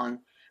that long,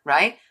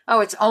 right?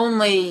 Oh, it's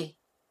only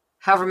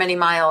however many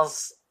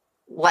miles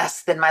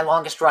less than my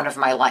longest run of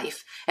my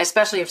life.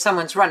 Especially if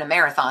someone's run a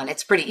marathon,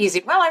 it's pretty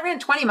easy. Well, I ran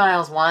 20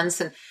 miles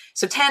once, and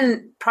so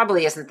 10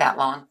 probably isn't that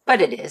long, but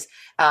it is.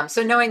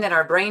 So knowing that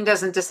our brain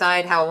doesn't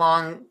decide how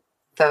long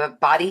the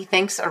body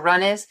thinks a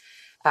run is.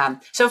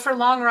 So for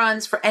long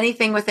runs, for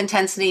anything with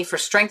intensity, for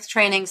strength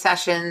training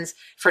sessions,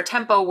 for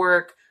tempo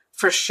work,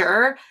 for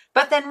sure.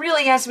 But then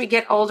really as we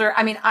get older,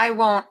 I mean, I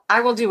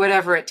will do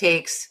whatever it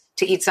takes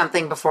to eat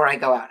something before I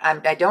go out.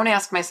 I don't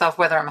ask myself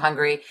whether I'm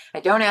hungry. I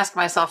don't ask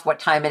myself what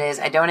time it is.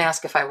 I don't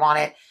ask if I want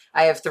it.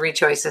 I have 3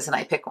 choices and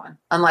I pick one,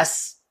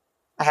 unless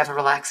I have a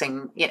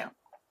relaxing,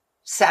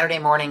 Saturday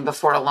morning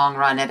before a long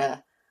run at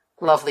a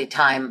lovely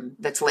time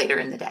that's later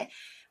in the day.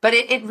 But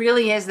it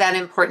really is that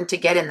important to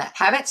get in that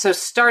habit. So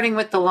starting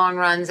with the long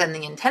runs and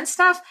the intense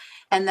stuff,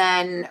 and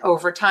then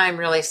over time,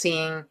 really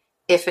seeing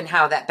if and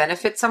how that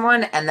benefits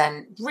someone, and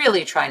then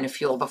really trying to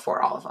fuel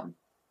before all of them.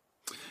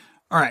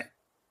 All right.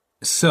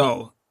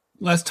 So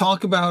let's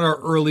talk about our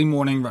early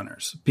morning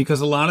runners,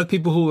 because a lot of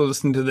people who are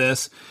listening to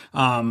this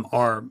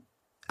are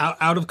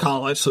out of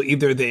college. So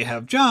either they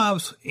have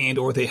jobs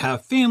or they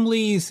have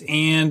families,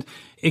 and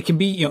it can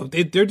be,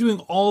 they're doing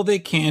all they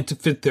can to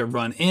fit their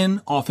run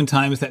in.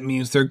 Oftentimes that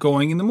means they're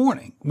going in the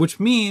morning, which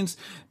means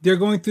they're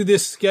going through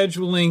this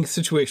scheduling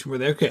situation where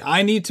they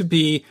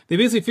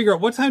basically figure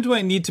out what time do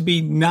I need to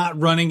be not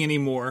running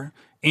anymore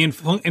and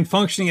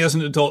functioning as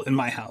an adult in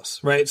my house,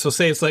 right? So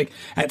say it's like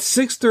at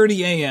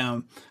 6:30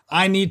 a.m.,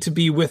 I need to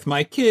be with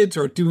my kids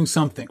or doing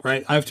something,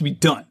 right? I have to be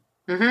done.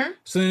 Mm-hmm.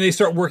 So then they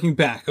start working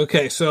back.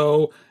 Okay,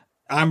 so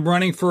I'm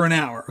running for an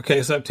hour.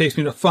 Okay, so that takes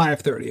me to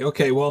 5:30.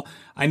 Okay, well,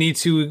 I need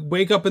to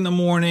wake up in the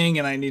morning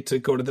and I need to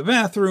go to the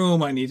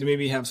bathroom. I need to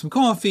maybe have some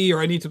coffee,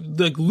 or I need to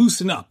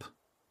loosen up.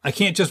 I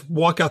can't just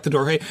walk out the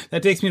door. Hey,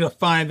 that takes me to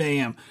 5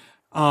 a.m.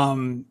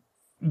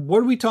 What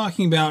are we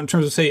talking about in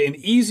terms of, say, an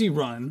easy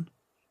run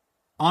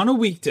on a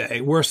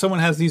weekday where someone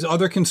has these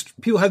other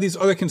people have these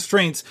other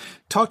constraints?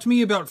 Talk to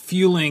me about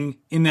fueling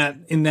in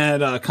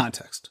that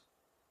context.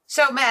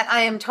 So, Matt,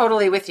 I am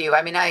totally with you.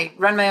 I mean, I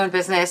run my own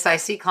business. I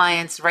see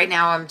clients. Right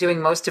now, I'm doing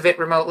most of it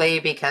remotely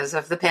because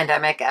of the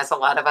pandemic, as a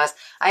lot of us.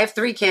 I have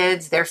 3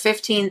 kids. They're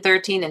 15,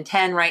 13, and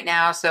 10 right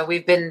now. So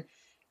we've been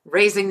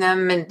raising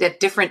them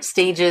at different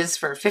stages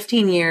for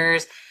 15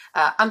 years.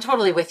 I'm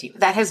totally with you.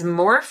 That has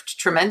morphed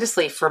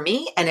tremendously for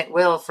me, and it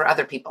will for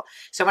other people.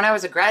 So when I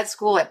was a grad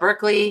school at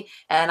Berkeley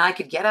and I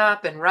could get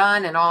up and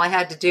run, and all I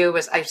had to do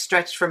was I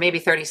stretched for maybe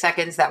 30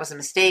 seconds. That was a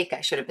mistake.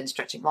 I should have been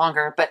stretching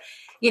longer. But,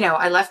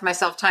 I left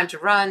myself time to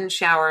run,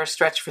 shower,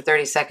 stretch for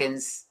 30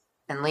 seconds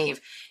and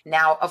leave.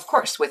 Now, of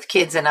course, with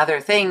kids and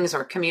other things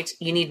or commutes,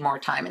 you need more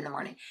time in the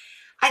morning.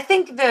 I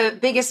think the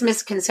biggest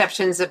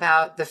misconceptions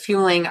about the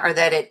fueling are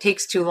that it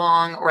takes too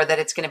long or that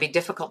it's going to be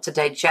difficult to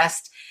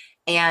digest.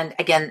 And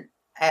again,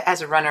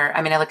 as a runner,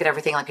 I look at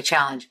everything like a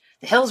challenge.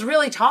 The hill's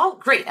really tall.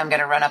 Great. I'm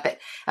going to run up it.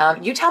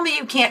 You tell me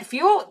you can't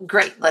fuel.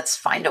 Great. Let's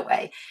find a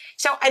way.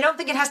 So I don't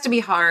think it has to be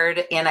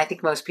hard. And I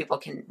think most people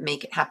can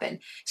make it happen.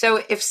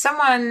 So if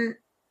someone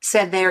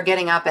said they're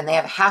getting up and they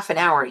have half an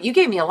hour, you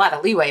gave me a lot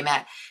of leeway,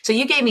 Matt. So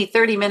you gave me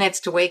 30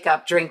 minutes to wake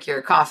up, drink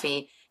your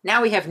coffee.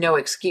 Now we have no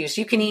excuse.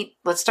 You can eat,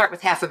 let's start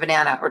with half a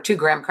banana or 2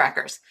 graham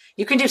crackers.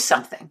 You can do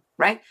something,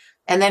 right?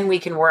 And then we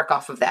can work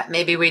off of that.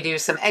 Maybe we do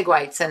some egg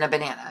whites and a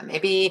banana.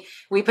 Maybe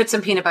we put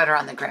some peanut butter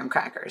on the graham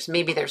crackers.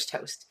 Maybe there's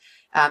toast.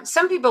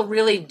 Some people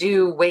really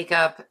do wake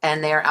up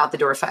and they're out the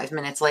door 5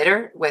 minutes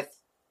later with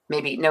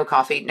maybe no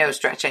coffee, no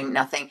stretching,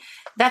 nothing.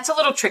 That's a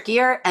little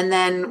trickier. And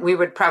then we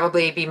would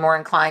probably be more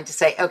inclined to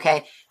say,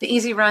 okay, the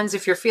easy runs,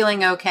 if you're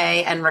feeling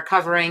okay and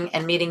recovering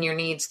and meeting your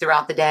needs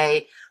throughout the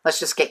day, let's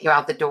just get you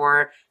out the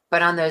door.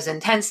 But on those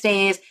intense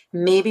days,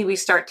 maybe we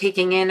start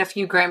taking in a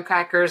few graham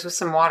crackers with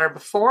some water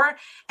before.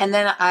 And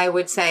then I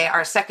would say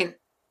our second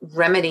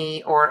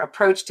remedy or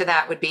approach to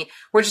that would be,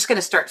 we're just going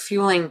to start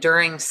fueling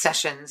during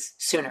sessions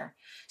sooner.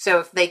 So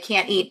if they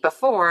can't eat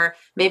before,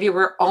 maybe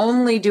we're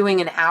only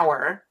doing an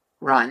hour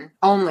run,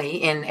 only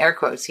in air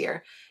quotes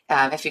here,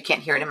 if you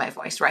can't hear it in my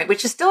voice, right?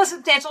 Which is still a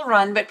substantial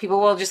run, but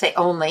people will just say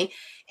only.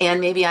 And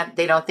maybe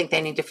they don't think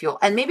they need to fuel.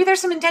 And maybe there's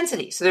some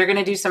intensity. So they're going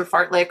to do some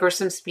fartlek or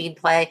some speed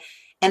play,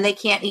 and they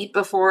can't eat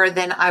before.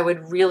 Then I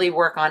would really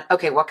work on,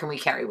 okay, what can we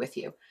carry with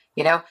you?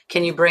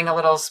 Can you bring a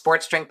little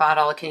sports drink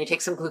bottle? Can you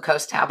take some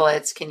glucose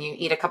tablets? Can you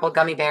eat a couple of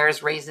gummy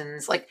bears,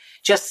 raisins,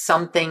 just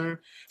something?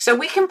 So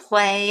we can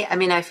play.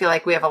 I feel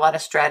like we have a lot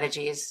of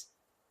strategies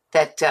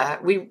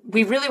that we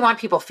really want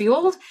people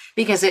fueled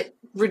because it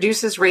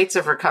reduces rates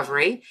of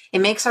recovery. It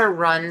makes our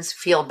runs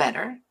feel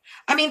better.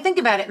 I mean, think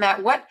about it,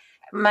 Matt. What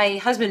my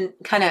husband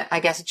kind of, I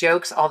guess,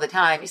 jokes all the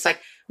time. He's like,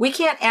 we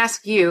can't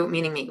ask you,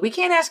 meaning me, we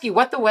can't ask you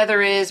what the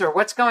weather is or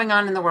what's going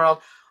on in the world.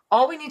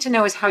 All we need to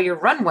know is how your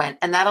run went,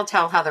 and that'll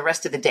tell how the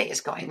rest of the day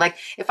is going. Like,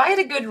 if I had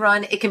a good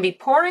run, it can be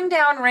pouring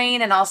down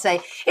rain, and I'll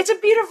say, it's a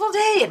beautiful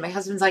day. And my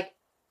husband's like,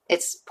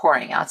 it's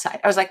pouring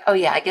outside. I was like, oh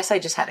yeah, I guess I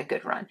just had a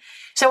good run.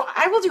 So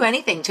I will do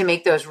anything to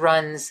make those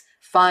runs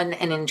fun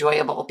and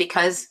enjoyable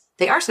because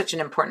they are such an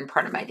important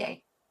part of my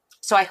day.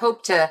 So I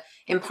hope to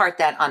impart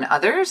that on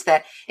others,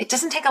 that it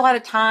doesn't take a lot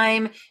of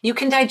time. You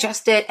can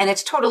digest it and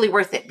it's totally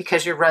worth it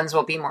because your runs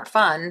will be more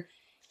fun.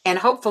 And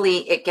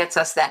hopefully it gets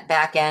us that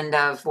back end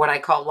of what I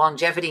call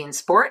longevity in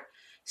sport.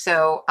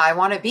 So I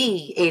want to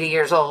be 80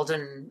 years old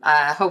and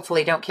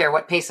hopefully don't care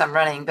what pace I'm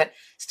running, but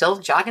still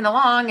jogging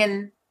along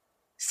and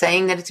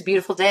saying that it's a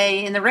beautiful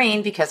day in the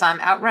rain because I'm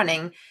out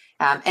running.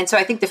 And so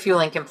I think the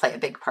fueling can play a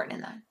big part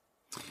in that.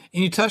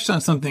 And you touched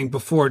on something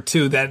before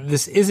too, that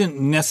this isn't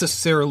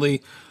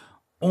necessarily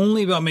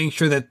only about making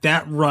sure that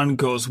that run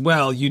goes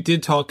well. You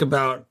did talk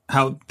about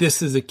how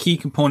this is a key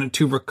component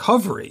to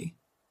recovery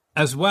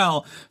as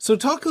well. So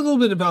talk a little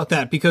bit about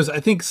that, because I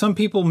think some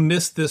people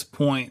miss this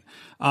point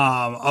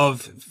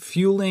of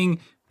fueling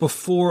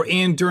before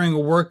and during a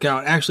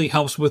workout actually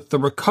helps with the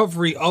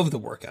recovery of the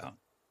workout.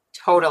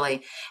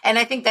 Totally. And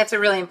I think that's a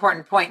really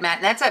important point, Matt.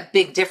 And that's a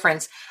big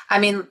difference. I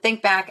mean,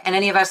 think back, and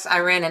any of us,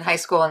 I ran in high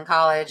school and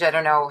college. I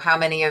don't know how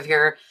many of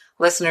your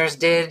listeners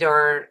did,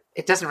 or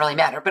it doesn't really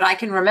matter. But I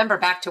can remember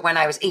back to when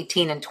I was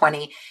 18 and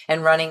 20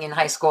 and running in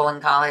high school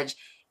and college.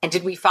 And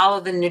did we follow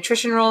the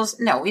nutrition rules?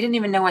 No, we didn't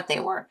even know what they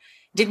were.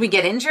 Did we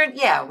get injured?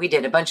 Yeah, we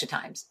did a bunch of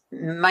times.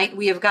 Might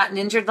we have gotten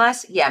injured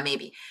less? Yeah,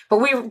 maybe. But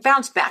we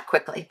bounced back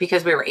quickly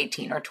because we were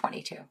 18 or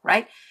 22,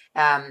 right?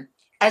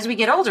 As we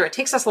get older, it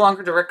takes us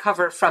longer to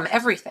recover from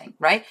everything,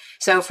 right?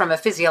 So from a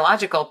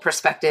physiological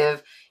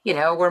perspective, you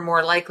know, we're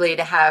more likely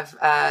to have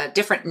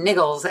different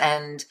niggles,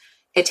 and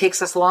it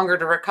takes us longer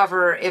to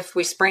recover if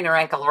we sprain our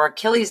ankle or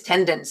Achilles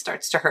tendon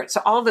starts to hurt.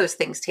 So all those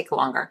things take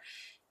longer.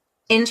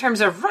 In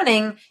terms of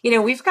running, you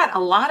know, we've got a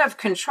lot of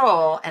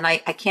control, and I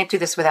can't do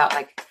this without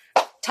like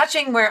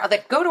touching where,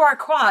 like, go to our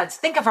quads,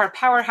 think of our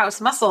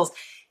powerhouse muscles.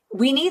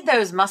 We need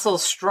those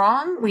muscles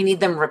strong, we need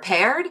them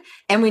repaired,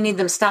 and we need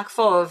them stocked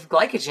full of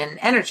glycogen,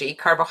 energy,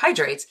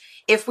 carbohydrates,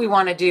 if we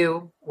want to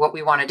do what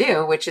we want to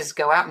do, which is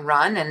go out and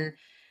run and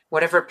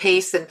whatever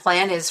pace and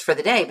plan is for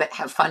the day, but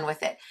have fun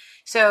with it.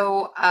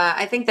 So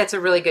I think that's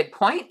a really good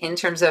point in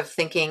terms of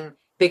thinking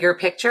bigger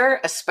picture,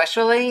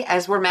 especially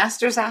as we're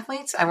masters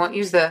athletes. I won't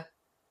use the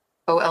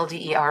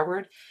OLDER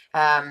word,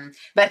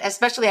 but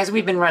especially as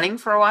we've been running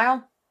for a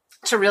while,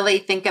 to really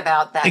think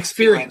about that.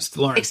 Experienced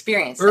learners.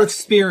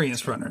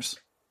 Experienced runners.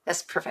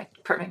 That's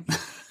perfect. Perfect.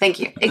 Thank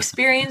you.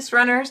 Experienced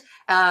runners.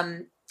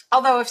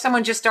 Although if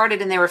someone just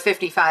started and they were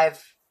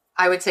 55,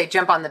 I would say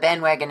jump on the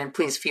bandwagon and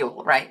please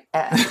fuel, right?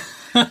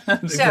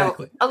 Exactly.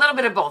 So a little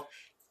bit of both.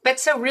 But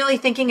so really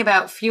thinking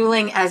about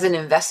fueling as an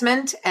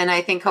investment. And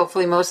I think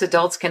hopefully most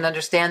adults can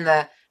understand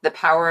the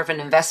power of an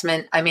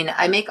investment. I mean,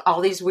 I make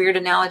all these weird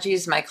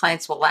analogies. My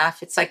clients will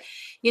laugh. It's like,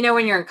 you know,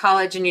 when you're in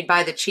college and you'd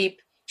buy the cheap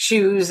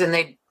shoes and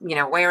they, you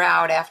know, wear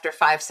out after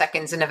 5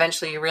 seconds. And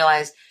eventually you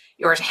realize,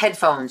 or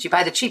headphones, you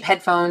buy the cheap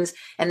headphones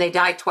and they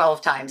die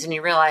 12 times. And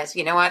you realize,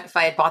 you know what, if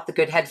I had bought the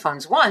good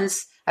headphones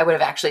once, I would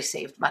have actually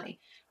saved money,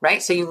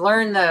 right? So you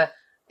learn the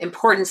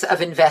importance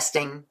of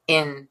investing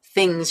in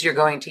things you're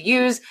going to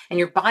use, and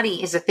your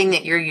body is a thing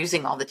that you're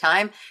using all the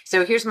time.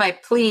 So here's my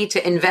plea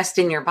to invest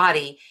in your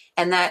body.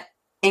 And that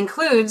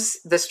includes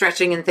the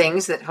stretching and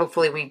things that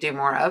hopefully we do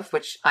more of,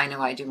 which I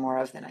know I do more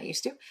of than I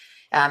used to.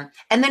 And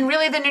then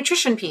really the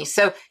nutrition piece.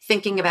 So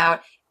thinking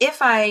about,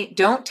 if I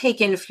don't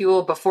take in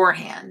fuel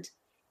beforehand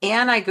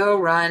and I go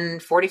run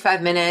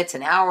 45 minutes,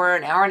 an hour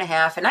and a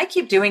half, and I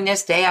keep doing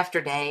this day after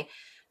day,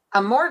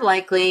 I'm more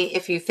likely,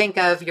 if you think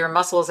of your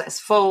muscles as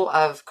full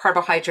of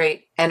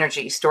carbohydrate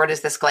energy stored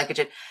as this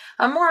glycogen,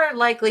 I'm more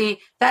likely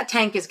that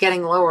tank is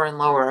getting lower and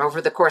lower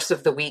over the course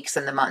of the weeks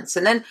and the months.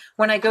 And then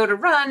when I go to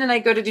run and I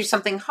go to do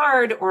something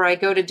hard, or I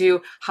go to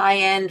do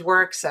high-end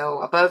work,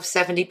 so above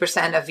 70%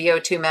 of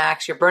VO2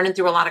 max, you're burning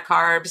through a lot of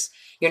carbs.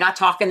 You're not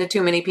talking to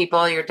too many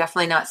people. You're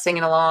definitely not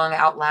singing along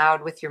out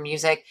loud with your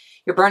music.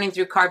 You're burning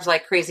through carbs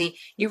like crazy.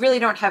 You really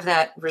don't have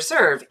that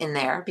reserve in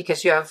there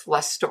because you have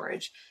less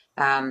storage.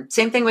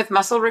 Same thing with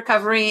muscle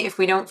recovery. If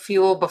we don't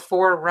fuel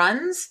before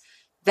runs,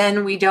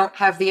 then we don't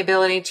have the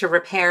ability to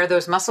repair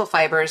those muscle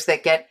fibers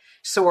that get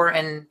sore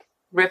and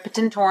ripped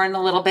and torn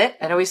a little bit.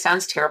 It always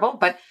sounds terrible,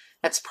 but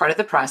that's part of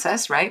the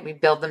process, right? We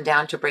build them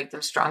down to break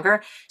them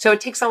stronger. So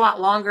it takes a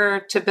lot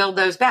longer to build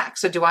those back.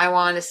 So do I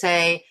want to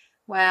say,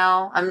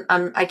 well,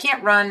 I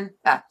can't run.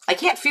 I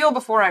can't fuel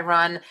before I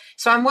run.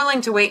 So I'm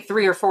willing to wait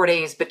 3 or 4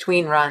 days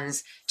between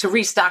runs to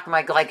restock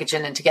my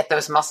glycogen and to get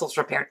those muscles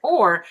repaired.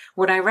 Or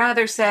would I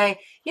rather say,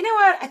 you know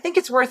what? I think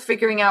it's worth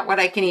figuring out what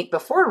I can eat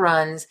before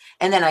runs,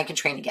 and then I can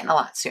train again a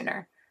lot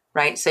sooner.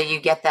 right? So you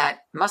get that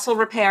muscle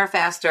repair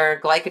faster,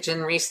 glycogen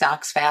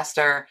restocks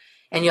faster,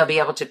 and you'll be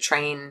able to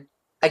train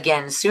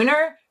again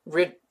sooner.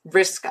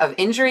 Risk of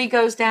injury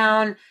goes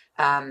down.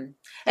 And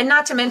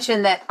not to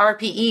mention that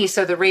RPE,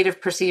 so the rate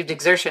of perceived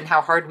exertion,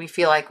 how hard we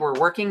feel like we're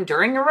working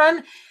during a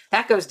run,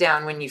 that goes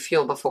down when you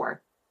fuel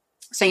before.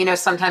 So,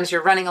 sometimes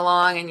you're running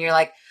along and you're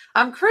like,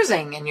 I'm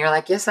cruising. And you're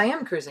like, yes, I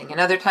am cruising. And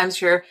other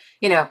times you're,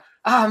 oh,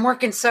 I'm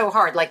working so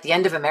hard, like the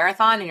end of a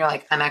marathon. And you're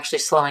like, I'm actually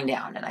slowing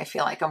down and I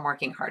feel like I'm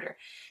working harder.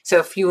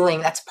 So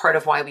fueling, that's part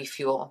of why we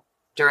fuel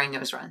during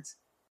those runs.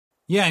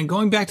 Yeah. And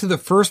going back to the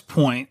first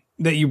point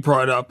that you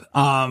brought up,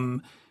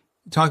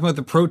 talking about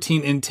the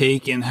protein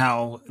intake and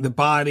how the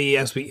body,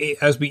 as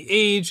we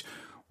age,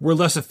 we're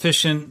less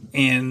efficient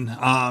in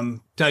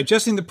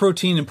digesting the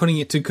protein and putting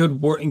it to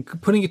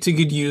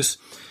good use.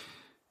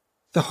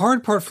 The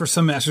hard part for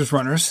some masters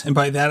runners, and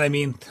by that I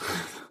mean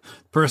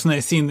the person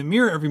I see in the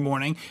mirror every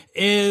morning,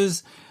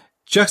 is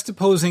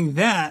juxtaposing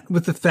that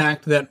with the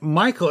fact that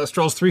my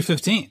cholesterol is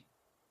 315.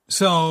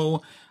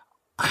 So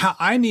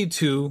I need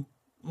to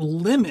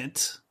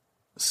limit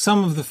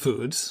some of the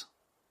foods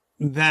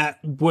that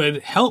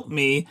would help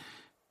me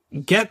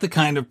get the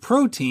kind of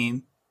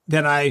protein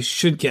that I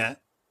should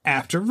get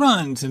after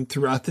runs and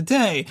throughout the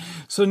day.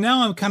 So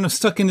now I'm kind of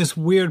stuck in this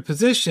weird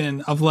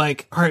position of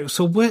like, all right,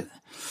 so what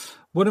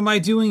am I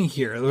doing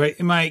here? Right?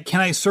 Can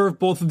I serve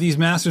both of these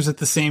masters at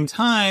the same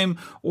time,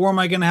 or am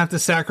I going to have to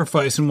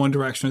sacrifice in one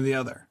direction or the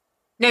other?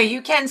 No,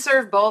 you can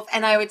serve both.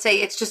 And I would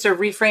say it's just a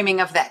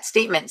reframing of that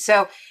statement.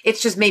 So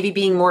it's just maybe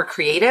being more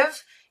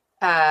creative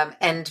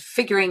and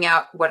figuring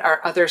out what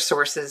are other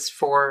sources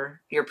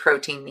for your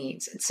protein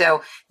needs. And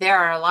so there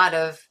are a lot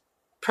of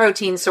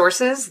protein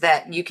sources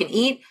that you can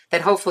eat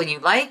that hopefully you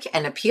like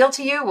and appeal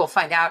to you. We'll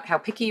find out how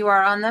picky you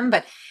are on them.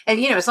 But,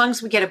 as long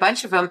as we get a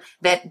bunch of them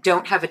that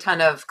don't have a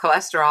ton of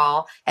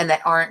cholesterol and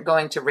that aren't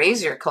going to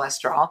raise your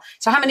cholesterol.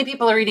 So how many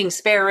people are eating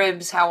spare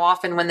ribs? How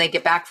often when they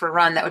get back for a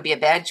run, that would be a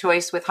bad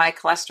choice with high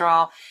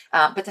cholesterol.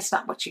 But that's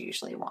not what you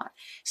usually want.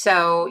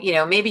 So,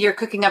 maybe you're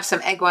cooking up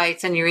some egg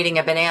whites and you're eating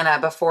a banana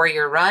before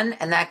your run,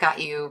 and that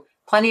got you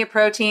plenty of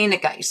protein.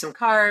 It got you some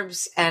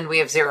carbs, and we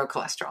have zero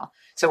cholesterol.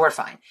 So we're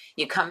fine.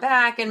 You come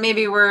back and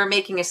maybe we're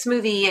making a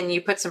smoothie and you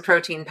put some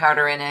protein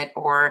powder in it,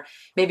 or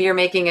maybe you're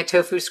making a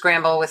tofu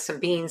scramble with some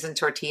beans and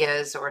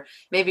tortillas, or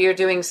maybe you're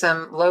doing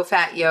some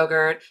low-fat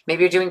yogurt.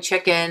 Maybe you're doing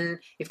chicken.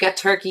 We've got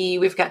turkey.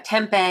 We've got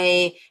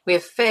tempeh. We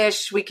have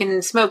fish. We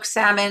can smoke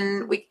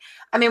salmon. We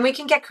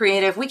can get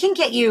creative. We can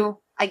get you,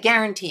 I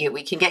guarantee you,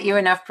 we can get you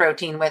enough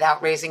protein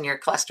without raising your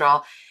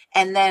cholesterol.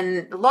 And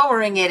then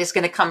lowering it is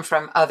going to come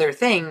from other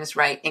things,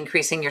 right?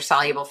 Increasing your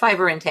soluble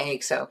fiber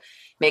intake. So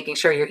making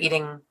sure you're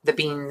eating the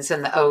beans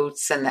and the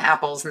oats and the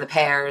apples and the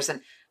pears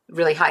and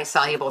really high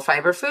soluble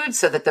fiber foods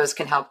so that those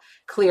can help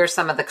clear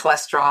some of the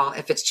cholesterol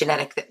if it's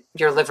genetic that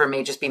your liver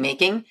may just be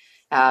making.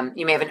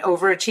 You may have an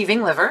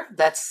overachieving liver.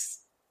 That's,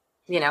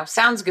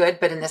 sounds good,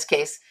 but in this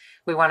case,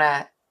 we want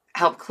to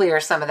help clear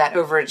some of that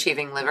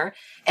overachieving liver.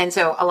 And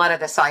so a lot of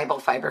the soluble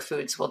fiber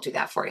foods will do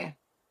that for you.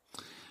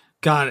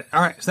 Got it.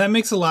 All right. So that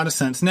makes a lot of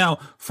sense. Now,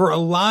 for a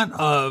lot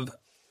of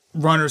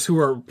runners who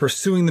are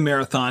pursuing the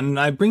marathon, and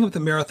I bring up the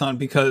marathon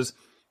because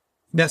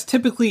that's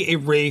typically a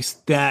race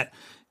that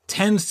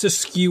tends to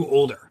skew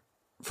older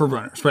for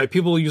runners, right?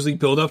 People usually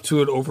build up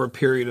to it over a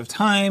period of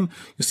time.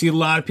 You see a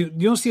lot of people,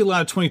 you don't see a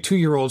lot of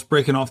 22-year-olds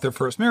breaking off their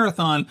first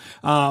marathon.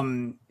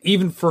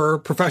 Even for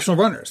professional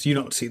runners, you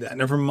don't see that.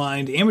 Never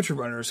mind amateur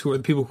runners, who are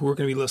the people who are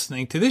going to be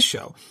listening to this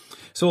show.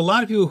 So a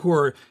lot of people who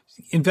are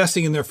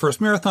investing in their first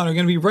marathon are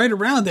going to be right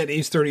around that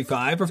age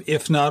 35, or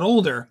if not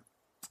older.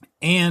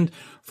 And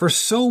for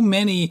so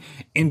many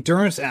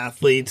endurance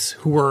athletes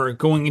who are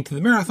going into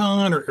the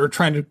marathon or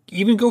trying to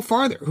even go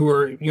farther, who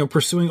are,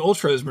 pursuing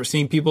ultras, we're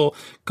seeing people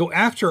go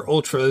after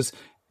ultras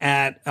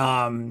at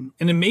an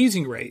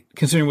amazing rate,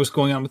 considering what's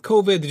going on with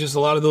COVID. Just a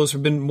lot of those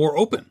have been more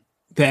open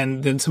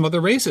than some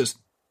other races.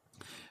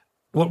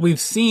 What we've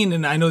seen,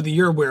 and I know that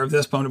you're aware of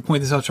this, but I'm going to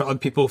point this out to other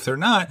people if they're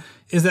not,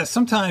 is that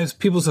sometimes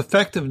people's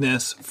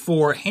effectiveness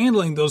for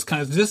handling those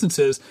kinds of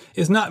distances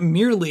is not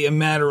merely a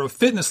matter of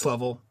fitness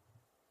level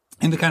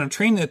and the kind of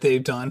training that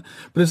they've done,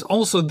 but it's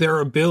also their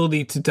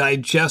ability to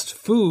digest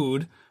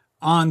food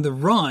on the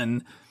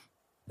run.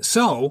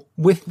 So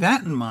with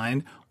that in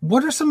mind,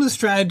 what are some of the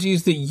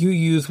strategies that you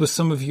use with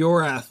some of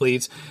your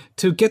athletes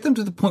to get them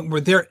to the point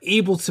where they're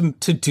able to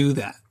do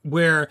that,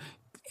 where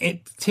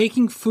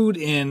taking food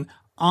in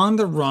on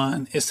the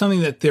run is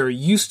something that they're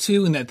used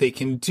to and that they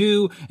can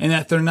do, and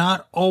that they're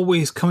not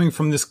always coming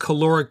from this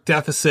caloric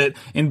deficit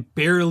and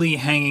barely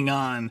hanging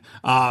on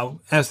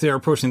as they're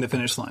approaching the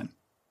finish line?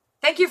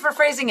 Thank you for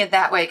phrasing it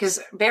that way,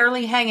 because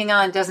barely hanging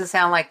on doesn't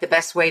sound like the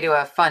best way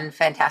to a fun,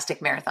 fantastic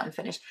marathon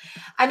finish.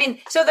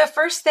 So the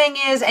first thing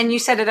is, and you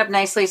set it up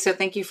nicely, so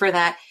thank you for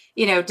that.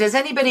 Does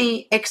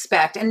anybody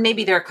expect, and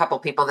maybe there are a couple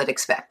people that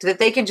expect, that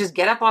they can just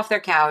get up off their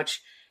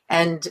couch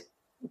and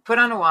put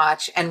on a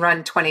watch and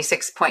run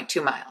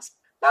 26.2 miles?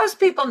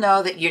 Most people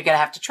know that you're going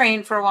to have to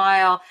train for a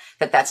while,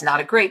 that that's not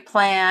a great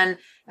plan.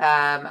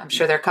 I'm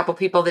sure there are a couple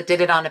people that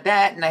did it on a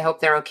bet, and I hope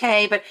they're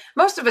okay. But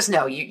most of us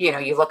know,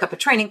 you look up a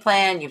training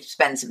plan, you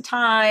spend some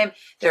time.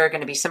 There are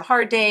going to be some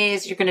hard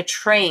days. You're going to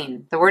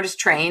train. The word is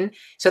train,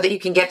 so that you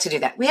can get to do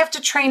that. We have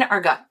to train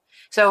our gut.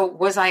 So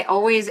was I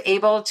always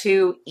able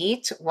to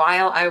eat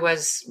while I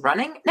was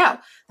running? No.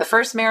 The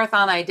first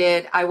marathon I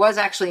did, I was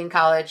actually in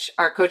college.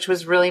 Our coach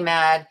was really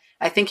mad.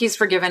 I think he's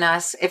forgiven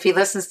us. If he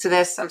listens to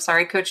this, I'm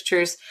sorry, Coach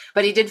Truce,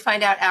 but he did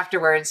find out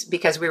afterwards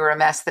because we were a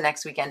mess the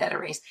next weekend at a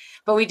race.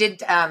 But we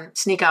did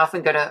sneak off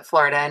and go to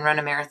Florida and run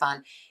a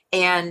marathon.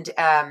 And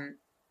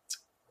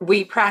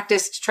we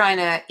practiced trying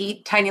to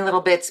eat tiny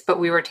little bits, but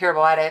we were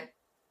terrible at it.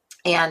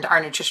 And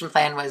our nutrition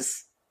plan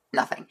was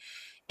nothing.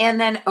 And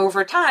then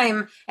over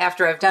time,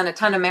 after I've done a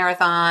ton of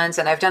marathons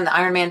and I've done the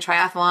Ironman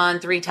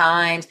triathlon 3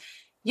 times,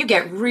 you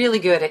get really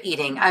good at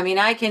eating. I mean,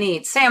 I can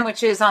eat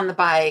sandwiches on the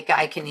bike.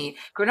 I can eat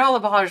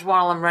granola bars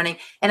while I'm running.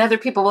 And other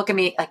people look at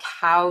me like,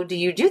 how do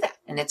you do that?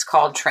 And it's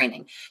called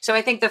training. So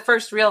I think the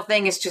first real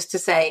thing is just to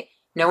say,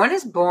 no one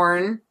is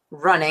born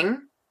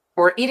running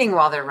or eating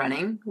while they're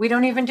running. We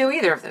don't even do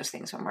either of those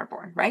things when we're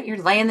born, right? You're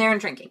laying there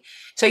and drinking.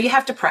 So you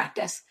have to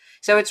practice.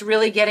 So it's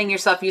really getting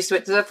yourself used to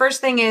it. So the first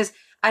thing is,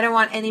 I don't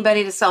want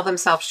anybody to sell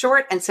themselves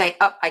short and say,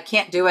 oh, I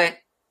can't do it.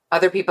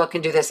 Other people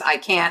can do this. I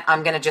can't.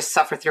 I'm going to just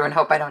suffer through and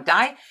hope I don't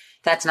die.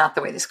 That's not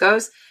the way this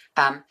goes.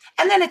 And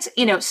then it's,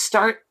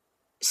 start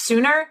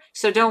sooner.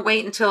 So don't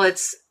wait until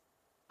it's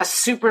a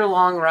super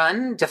long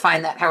run.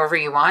 Define that however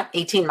you want.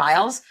 18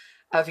 miles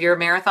of your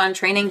marathon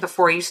training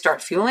before you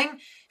start fueling.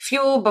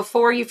 Fuel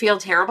before you feel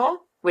terrible,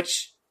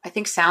 which I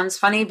think sounds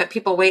funny, but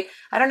people wait.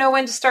 I don't know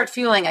when to start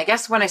fueling. I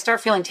guess when I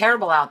start feeling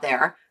terrible out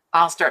there,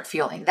 I'll start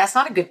fueling. That's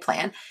not a good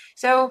plan.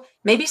 So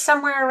maybe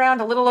somewhere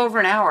around a little over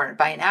an hour,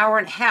 by an hour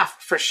and a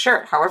half for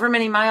sure. However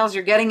many miles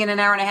you're getting in an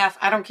hour and a half,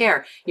 I don't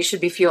care. You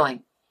should be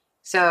fueling.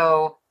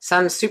 So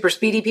some super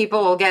speedy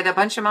people will get a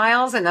bunch of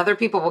miles and other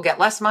people will get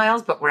less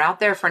miles, but we're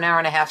out there for an hour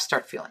and a half,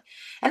 start fueling.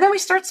 And then we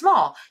start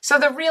small. So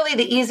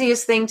the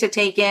easiest thing to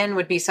take in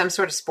would be some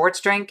sort of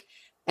sports drink.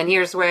 And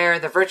here's where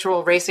the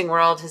virtual racing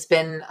world has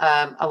been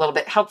a little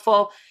bit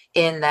helpful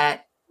in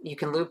that you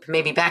can loop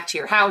maybe back to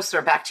your house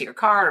or back to your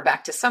car or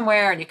back to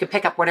somewhere, and you can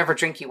pick up whatever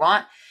drink you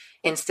want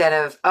instead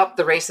of,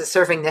 the race is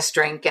serving this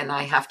drink and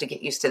I have to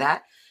get used to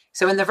that.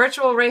 So in the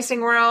virtual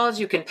racing world,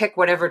 you can pick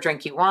whatever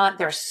drink you want.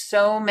 There's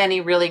so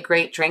many really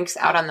great drinks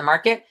out on the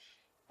market.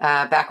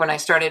 Back when I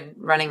started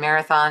running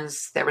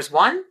marathons, there was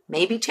 1,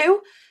 maybe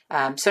 2.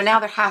 So now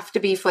there have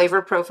to be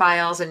flavor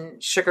profiles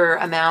and sugar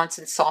amounts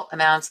and salt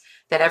amounts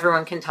that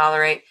everyone can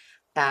tolerate.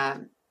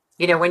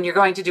 When you're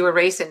going to do a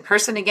race in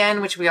person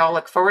again, which we all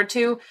look forward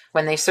to,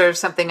 when they serve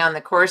something on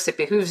the course, it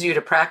behooves you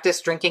to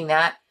practice drinking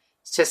that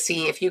to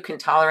see if you can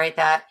tolerate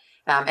that.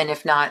 And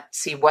if not,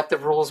 see what the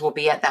rules will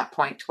be at that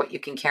point, what you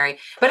can carry.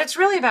 But it's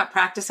really about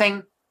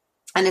practicing,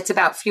 and it's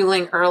about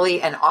fueling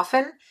early and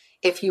often.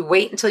 If you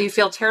wait until you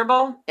feel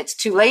terrible, it's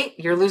too late.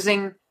 You're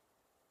losing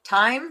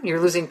time, you're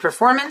losing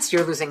performance,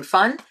 you're losing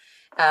fun.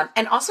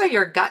 And also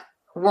your gut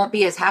won't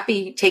be as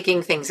happy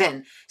taking things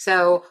in.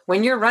 So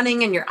when you're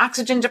running and you're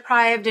oxygen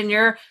deprived and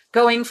you're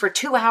going for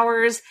 2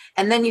 hours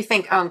and then you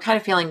think, I'm kind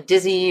of feeling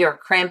dizzy or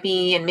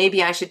crampy and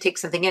maybe I should take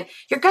something in,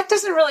 your gut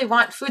doesn't really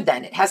want food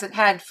then. It hasn't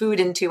had food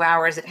in 2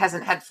 hours. It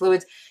hasn't had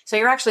fluids. So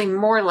you're actually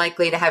more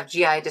likely to have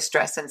GI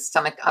distress and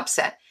stomach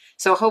upset.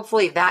 So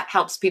hopefully that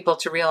helps people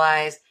to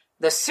realize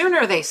the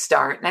sooner they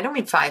start, and I don't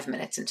mean 5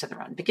 minutes into the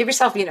run, but give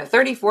yourself,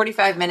 30,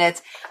 45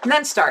 minutes, and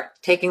then start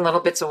taking little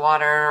bits of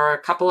water or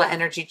a couple of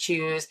energy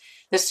chews.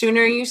 The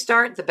sooner you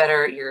start, the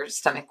better your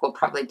stomach will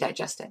probably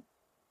digest it.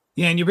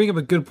 Yeah, and you bring up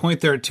a good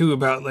point there, too,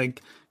 about,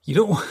 you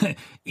don't want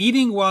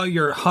eating while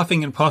you're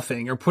huffing and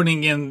puffing or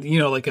putting in,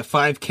 like a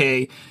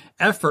 5K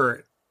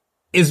effort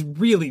is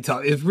really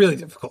tough. It's really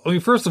difficult. I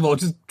mean, first of all,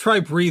 just try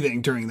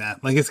breathing during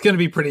that. It's going to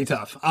be pretty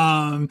tough.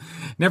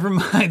 Never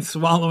mind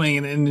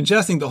swallowing and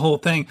ingesting the whole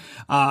thing.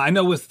 I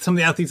know with some of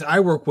the athletes I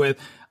work with,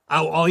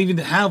 I'll even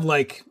have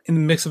in the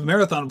mix of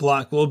marathon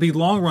block, will be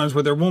long runs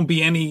where there won't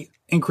be any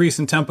increase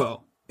in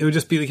tempo. It would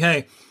just be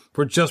hey,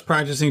 we're just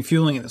practicing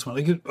fueling in this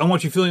one. I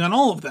want you fueling on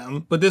all of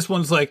them, but this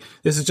one's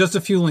this is just a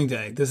fueling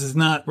day. This is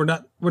not, we're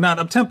not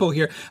up tempo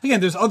here.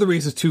 Again, there's other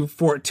reasons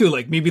for it too.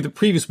 Maybe the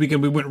previous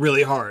weekend we went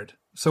really hard.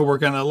 So we're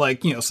going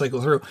to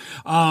cycle through.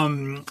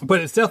 But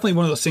it's definitely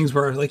one of those things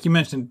where, like you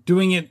mentioned,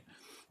 doing it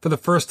for the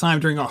first time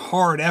during a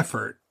hard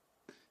effort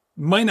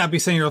might not be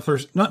setting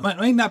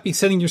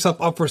yourself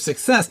up for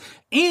success.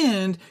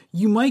 And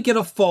you might get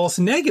a false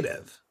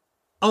negative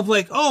of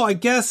I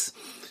guess,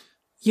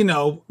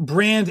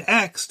 brand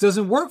X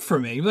doesn't work for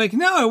me. You're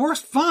no, it works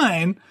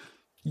fine.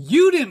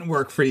 You didn't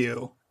work for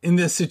you in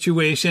this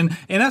situation.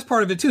 And that's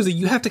part of it too, is that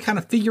you have to kind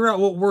of figure out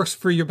what works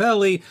for your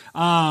belly.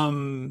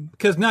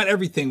 Because not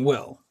everything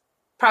will.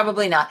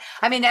 Probably not.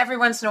 I mean, every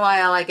once in a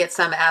while I get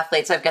some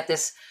athletes. I've got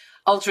this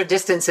ultra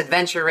distance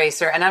adventure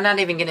racer, and I'm not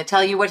even going to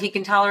tell you what he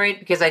can tolerate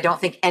because I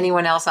don't think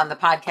anyone else on the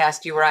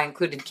podcast, you or I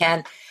included,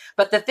 can.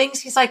 But the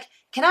things he's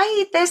can I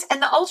eat this? And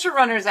the ultra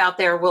runners out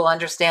there will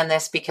understand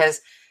this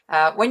because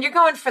when you're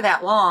going for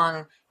that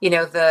long,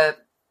 the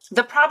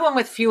The problem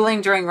with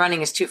fueling during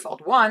running is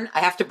twofold. One,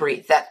 I have to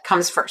breathe. That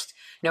comes first.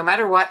 No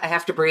matter what, I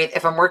have to breathe.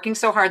 If I'm working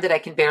so hard that I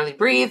can barely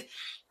breathe,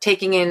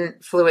 taking in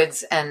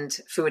fluids and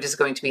food is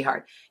going to be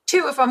hard.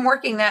 Two, if I'm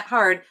working that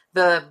hard,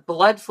 the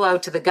blood flow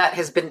to the gut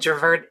has been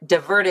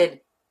diverted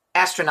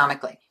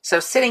astronomically. So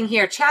sitting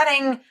here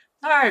chatting,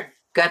 our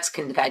guts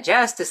can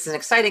digest. This is an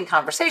exciting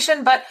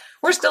conversation, but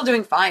we're still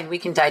doing fine. We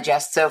can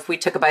digest. So if we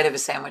took a bite of a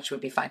sandwich,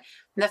 we'd be fine.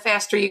 And the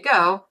faster you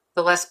go,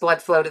 the less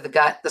blood flow to the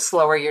gut, the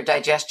slower your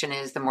digestion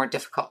is, the more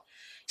difficult.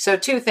 So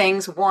two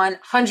things.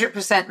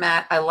 100%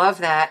 Matt, I love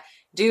that.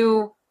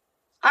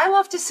 I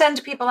love to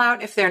send people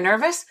out if they're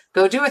nervous,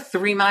 go do a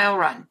 3-mile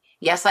run.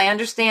 Yes, I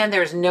understand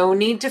there's no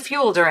need to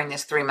fuel during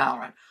this 3-mile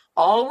run.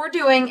 All we're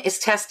doing is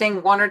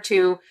testing 1 or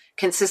 2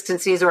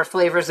 consistencies or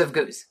flavors of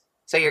goose.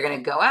 So you're going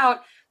to go out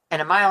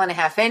and 1.5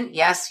 miles in.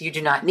 Yes, you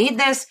do not need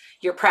this.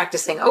 You're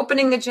practicing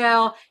opening the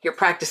gel. You're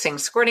practicing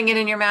squirting it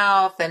in your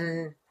mouth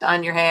and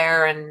on your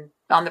hair and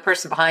on the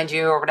person behind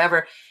you or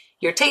whatever.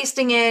 You're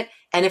tasting it.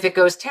 And if it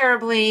goes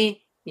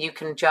terribly, you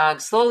can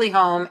jog slowly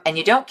home and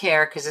you don't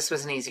care because this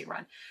was an easy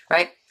run,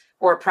 right?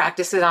 Or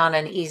practice it on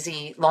an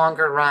easy,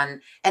 longer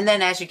run. And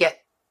then as you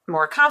get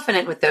more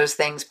confident with those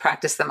things,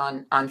 practice them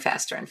on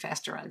faster and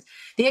faster runs.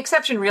 The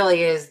exception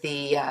really is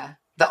the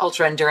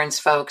ultra endurance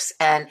folks.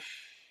 And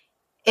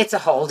it's a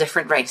whole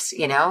different race.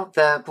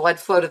 The blood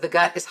flow to the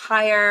gut is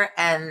higher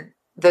and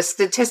the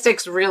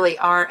statistics really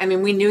are,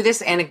 we knew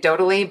this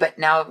anecdotally, but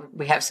now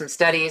we have some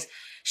studies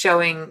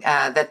showing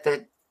that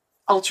the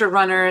ultra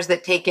runners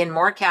that take in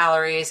more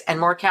calories and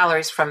more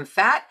calories from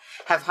fat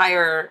have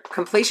higher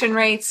completion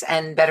rates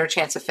and better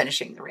chance of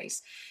finishing the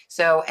race.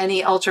 So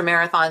any ultra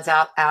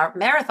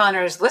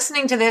marathoners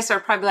listening to this are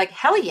probably like,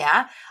 hell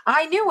yeah,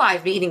 I knew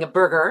I'd be eating a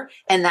burger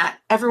and that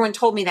everyone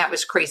told me that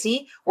was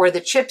crazy, or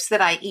the chips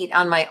that I eat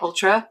on my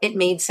ultra, it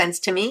made sense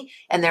to me.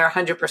 And they're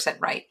 100%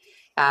 right.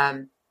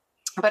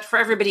 But for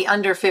everybody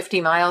under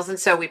 50 miles, and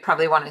so we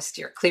probably want to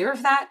steer clear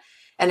of that.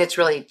 And it's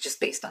really just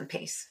based on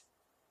pace.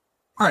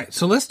 All right.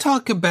 So let's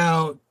talk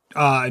about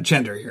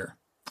gender here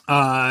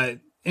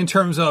in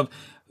terms of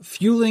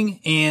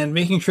fueling and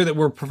making sure that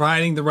we're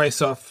providing the right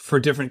stuff for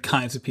different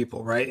kinds of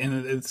people, right?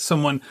 And it's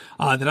someone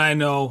that I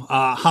know,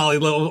 Holly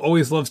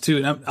always loves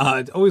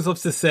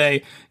to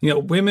say,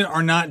 women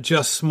are not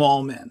just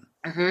small men.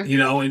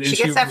 Mm-hmm. And she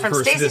gets that from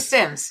Stacey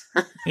Sims.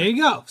 There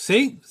you go.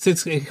 See,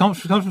 it comes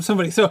from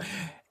somebody. So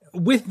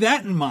with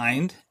that in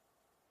mind,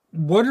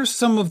 what are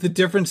some of the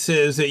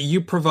differences that you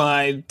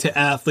provide to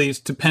athletes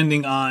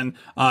depending on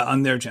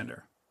their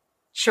gender?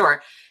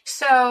 Sure.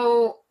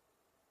 So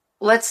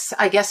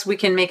I guess we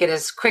can make it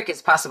as quick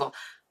as possible.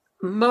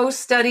 Most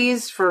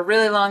studies for a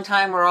really long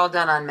time were all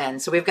done on men.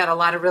 So we've got a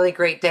lot of really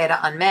great data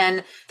on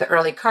men. The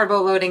early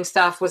carbo loading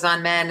stuff was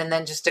on men and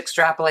then just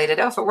extrapolated.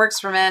 Oh, if it works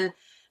for men,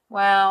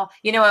 well,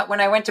 you know what?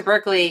 When I went to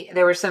Berkeley,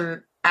 there were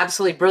some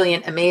absolutely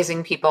brilliant,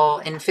 amazing people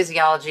in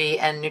physiology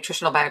and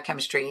nutritional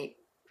biochemistry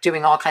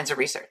doing all kinds of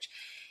research.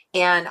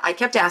 And I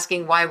kept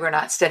asking why we're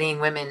not studying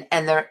women.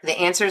 And the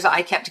answers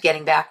I kept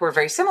getting back were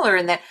very similar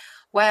in that,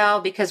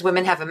 well, because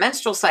women have a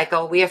menstrual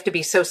cycle, we have to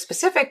be so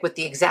specific with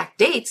the exact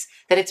dates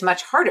that it's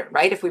much harder,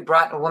 right? If we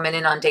brought a woman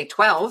in on day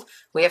 12,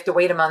 we have to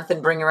wait a month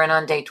and bring her in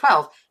on day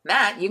 12.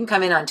 Matt, you can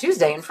come in on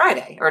Tuesday and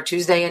Friday, or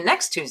Tuesday and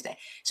next Tuesday.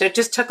 So it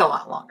just took a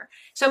lot longer.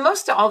 So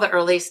most of all the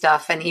early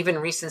stuff and even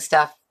recent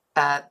stuff,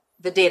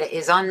 the data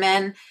is on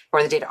men,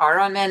 or the data are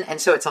on men.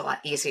 And so it's a lot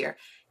easier.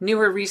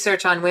 Newer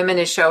research on women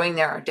is showing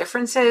there are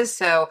differences.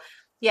 So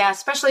yeah,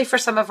 especially for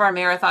some of our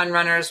marathon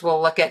runners,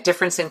 we'll look at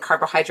difference in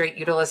carbohydrate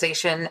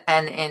utilization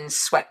and in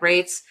sweat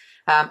rates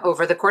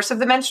over the course of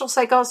the menstrual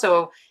cycle.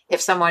 So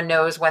if someone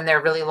knows when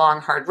their really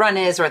long, hard run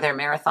is or their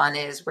marathon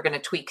is, we're going to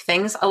tweak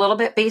things a little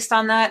bit based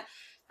on that.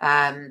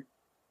 And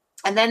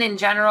then in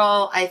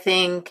general, I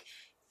think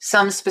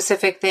some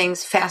specific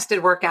things,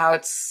 fasted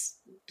workouts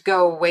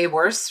go way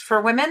worse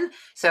for women.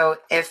 So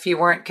if you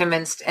weren't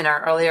convinced in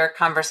our earlier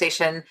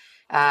conversation,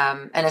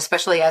 and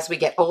especially as we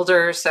get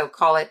older, so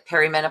call it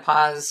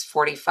perimenopause,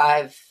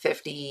 45,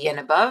 50 and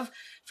above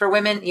for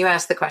women, you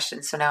asked the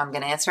question. So now I'm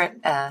going to answer it.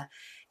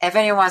 If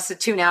anyone wants to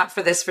tune out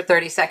for this for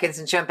 30 seconds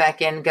and jump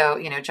back in,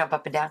 go, jump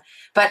up and down.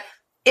 But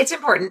it's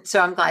important. So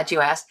I'm glad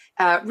you asked.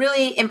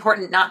 Really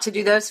important not to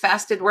do those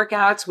fasted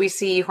workouts. We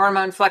see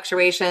hormone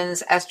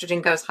fluctuations,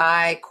 estrogen goes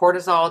high,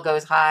 cortisol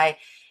goes high,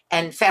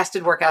 and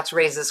fasted workouts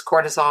raises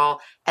cortisol,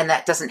 and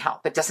that doesn't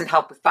help. It doesn't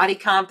help with body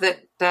comp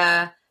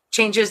that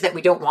changes that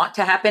we don't want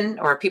to happen,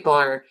 or people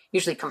are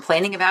usually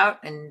complaining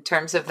about in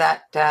terms of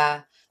that,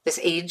 this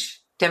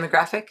age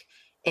demographic.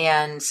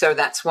 And so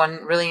that's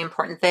one really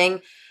important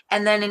thing.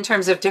 And then in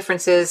terms of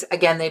differences,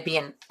 again, they'd be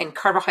in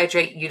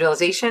carbohydrate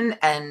utilization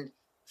and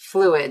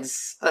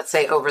fluids, let's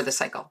say, over the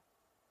cycle.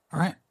 All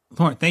right.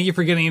 Lauren, thank you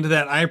for getting into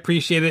that. I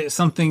appreciate it. It's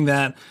something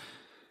that,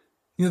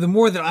 the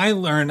more that I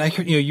learned, I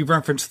hear, you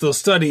referenced those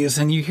studies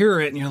and you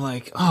hear it and you're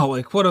like, oh,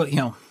 like what,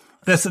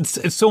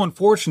 it's so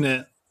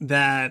unfortunate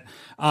that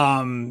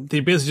they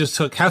basically just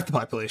took half the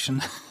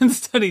population and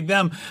studied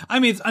them.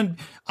 It's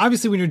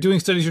obviously when you're doing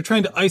studies, you're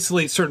trying to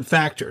isolate certain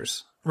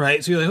factors,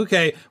 right? So you're like,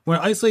 okay, we're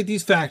going to isolate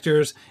these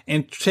factors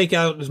and take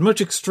out as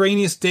much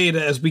extraneous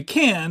data as we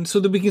can so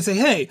that we can say,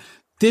 hey,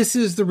 this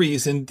is the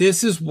reason,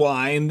 this is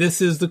why, and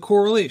this is the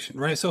correlation,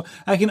 right? So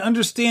I can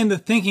understand the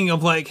thinking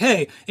of like,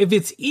 hey, if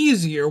it's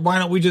easier, why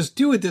don't we just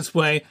do it this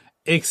way?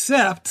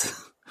 Except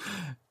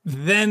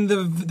then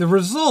the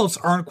results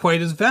aren't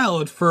quite as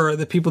valid for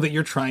the people that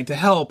you're trying to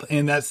help.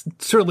 And that's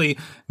certainly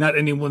not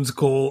anyone's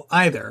goal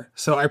either.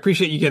 So I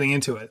appreciate you getting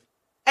into it.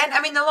 And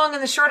I mean, the long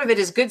and the short of it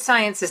is good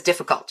science is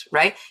difficult,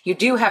 right? You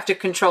do have to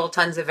control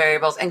tons of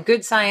variables, and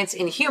good science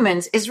in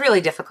humans is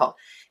really difficult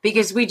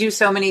because we do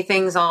so many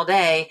things all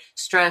day,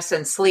 stress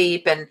and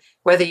sleep, and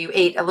whether you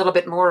ate a little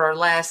bit more or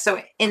less.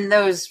 So in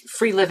those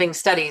free living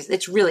studies,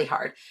 it's really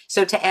hard.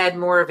 So to add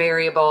more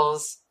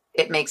variables,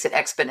 it makes it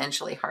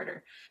exponentially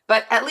harder.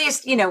 But at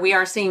least, we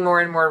are seeing more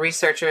and more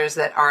researchers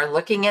that are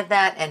looking at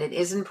that, and it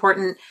is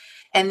important.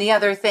 And the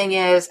other thing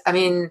is, I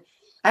mean,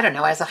 I don't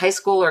know, as a high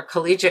school or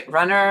collegiate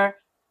runner,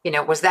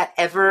 was that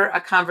ever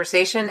a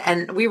conversation?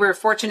 And we were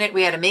fortunate.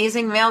 We had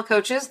amazing male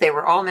coaches. They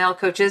were all male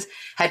coaches.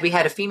 Had we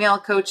had a female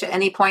coach at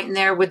any point in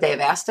there, would they have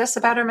asked us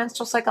about our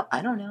menstrual cycle?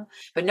 I don't know.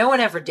 But no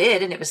one ever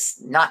did. And it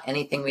was not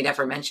anything we'd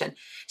ever mentioned.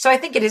 So I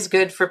think it is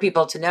good for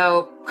people to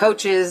know,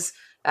 coaches,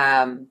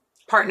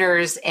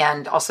 partners,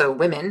 and also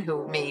women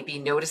who may be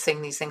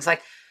noticing these things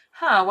like,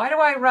 why do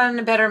I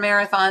run better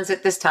marathons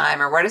at this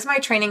time? Or why does my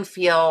training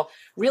feel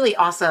really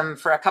awesome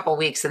for a couple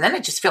weeks and then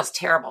it just feels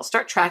terrible?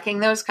 Start tracking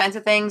those kinds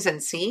of things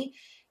and see.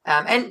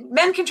 And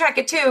men can track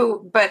it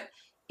too, but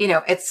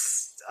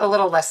it's a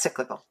little less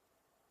cyclical.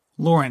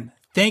 Lauren,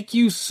 thank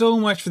you so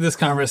much for this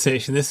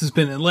conversation. This has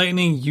been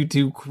enlightening. You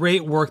do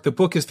great work. The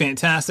book is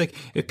fantastic.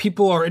 If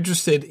people are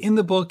interested in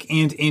the book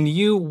and in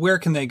you, where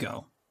can they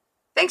go?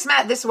 Thanks,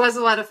 Matt. This was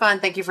a lot of fun.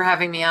 Thank you for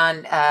having me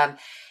on.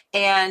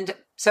 And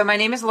so my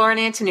name is Lauren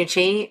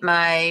Antonucci.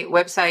 My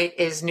website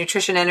is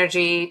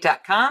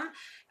nutritionenergy.com.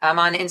 I'm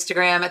on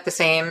Instagram at the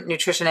same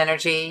Nutrition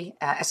Energy,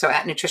 so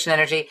at Nutrition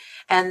Energy.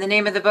 And the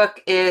name of the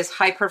book is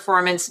High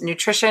Performance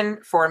Nutrition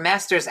for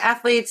Masters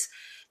Athletes.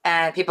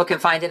 And people can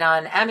find it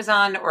on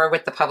Amazon or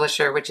with the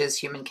publisher, which is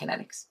Human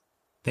Kinetics.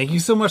 Thank you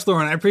so much,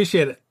 Lauren. I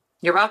appreciate it.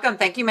 You're welcome.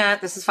 Thank you, Matt.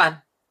 This is fun.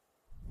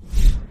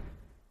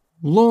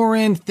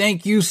 Lauren,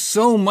 thank you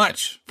so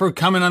much for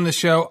coming on the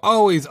show.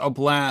 Always a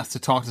blast to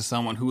talk to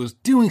someone who is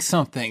doing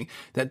something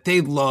that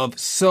they love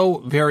so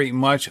very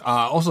much.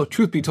 Also,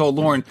 truth be told,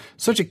 Lauren,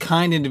 such a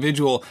kind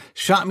individual,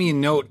 shot me a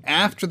note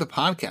after the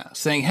podcast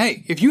saying,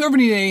 hey, if you ever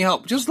need any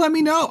help, just let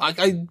me know.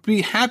 I'd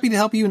be happy to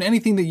help you in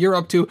anything that you're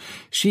up to.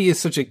 She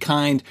is such a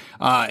kind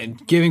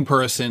and giving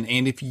person.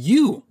 And if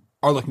you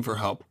are looking for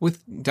help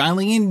with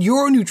dialing in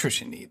your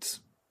nutrition needs,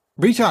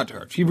 reach out to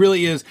her. She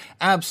really is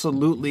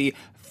absolutely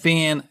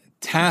fantastic.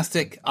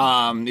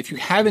 If you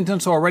haven't done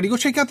so already, go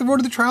check out the Road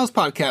to the Trials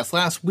podcast.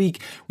 Last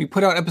week, we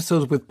put out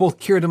episodes with both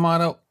Kira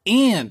D'Amato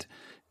and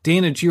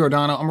Dana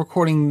Giordano. I'm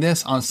recording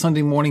this on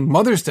Sunday morning,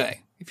 Mother's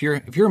Day. If you're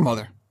a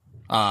mother,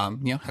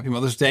 happy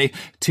Mother's Day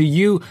to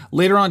you.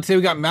 Later on today,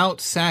 we got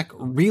Mount Sac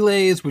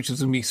Relays, which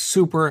is going to be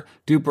super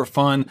duper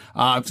fun.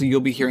 So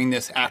you'll be hearing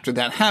this after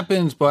that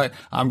happens, but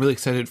I'm really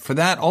excited for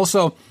that.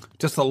 Also,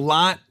 just a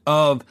lot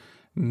of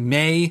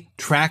May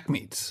track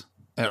meets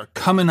that are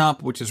coming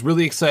up, which is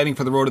really exciting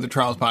for the Road to the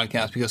Trials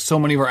podcast because so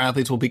many of our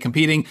athletes will be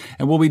competing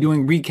and we'll be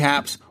doing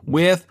recaps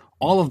with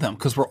all of them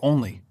because we're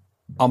only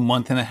a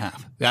month and a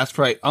half. That's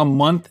right, a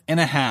month and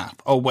a half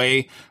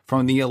away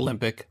from the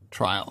Olympic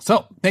trials.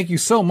 So thank you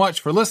so much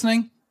for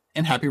listening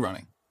and happy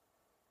running.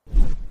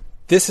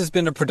 This has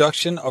been a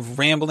production of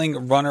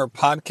Rambling Runner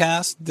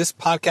Podcast. This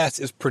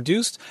podcast is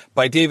produced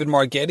by David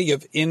Margetti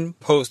of In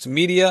Post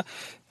Media.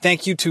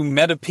 Thank you to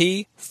Meta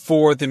P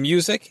for the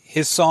music.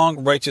 His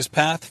song Righteous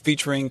Path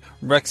featuring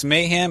Rex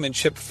Mayhem and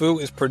Chip Fu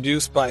is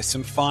produced by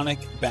Symphonic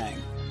Bang.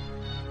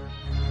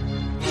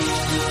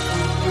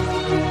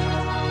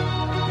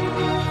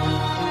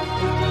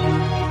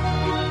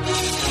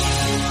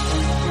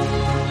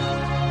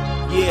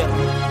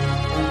 Yeah.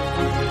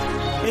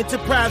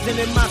 Enterprising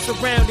in my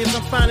surroundings,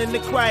 I'm finding the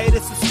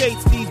quietest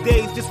estates these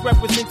days. This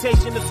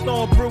representation of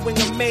storm brewing,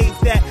 amazed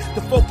that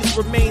the focus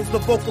remains the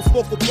focal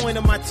point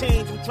of my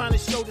change. I'm trying to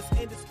show this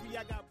industry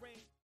I got.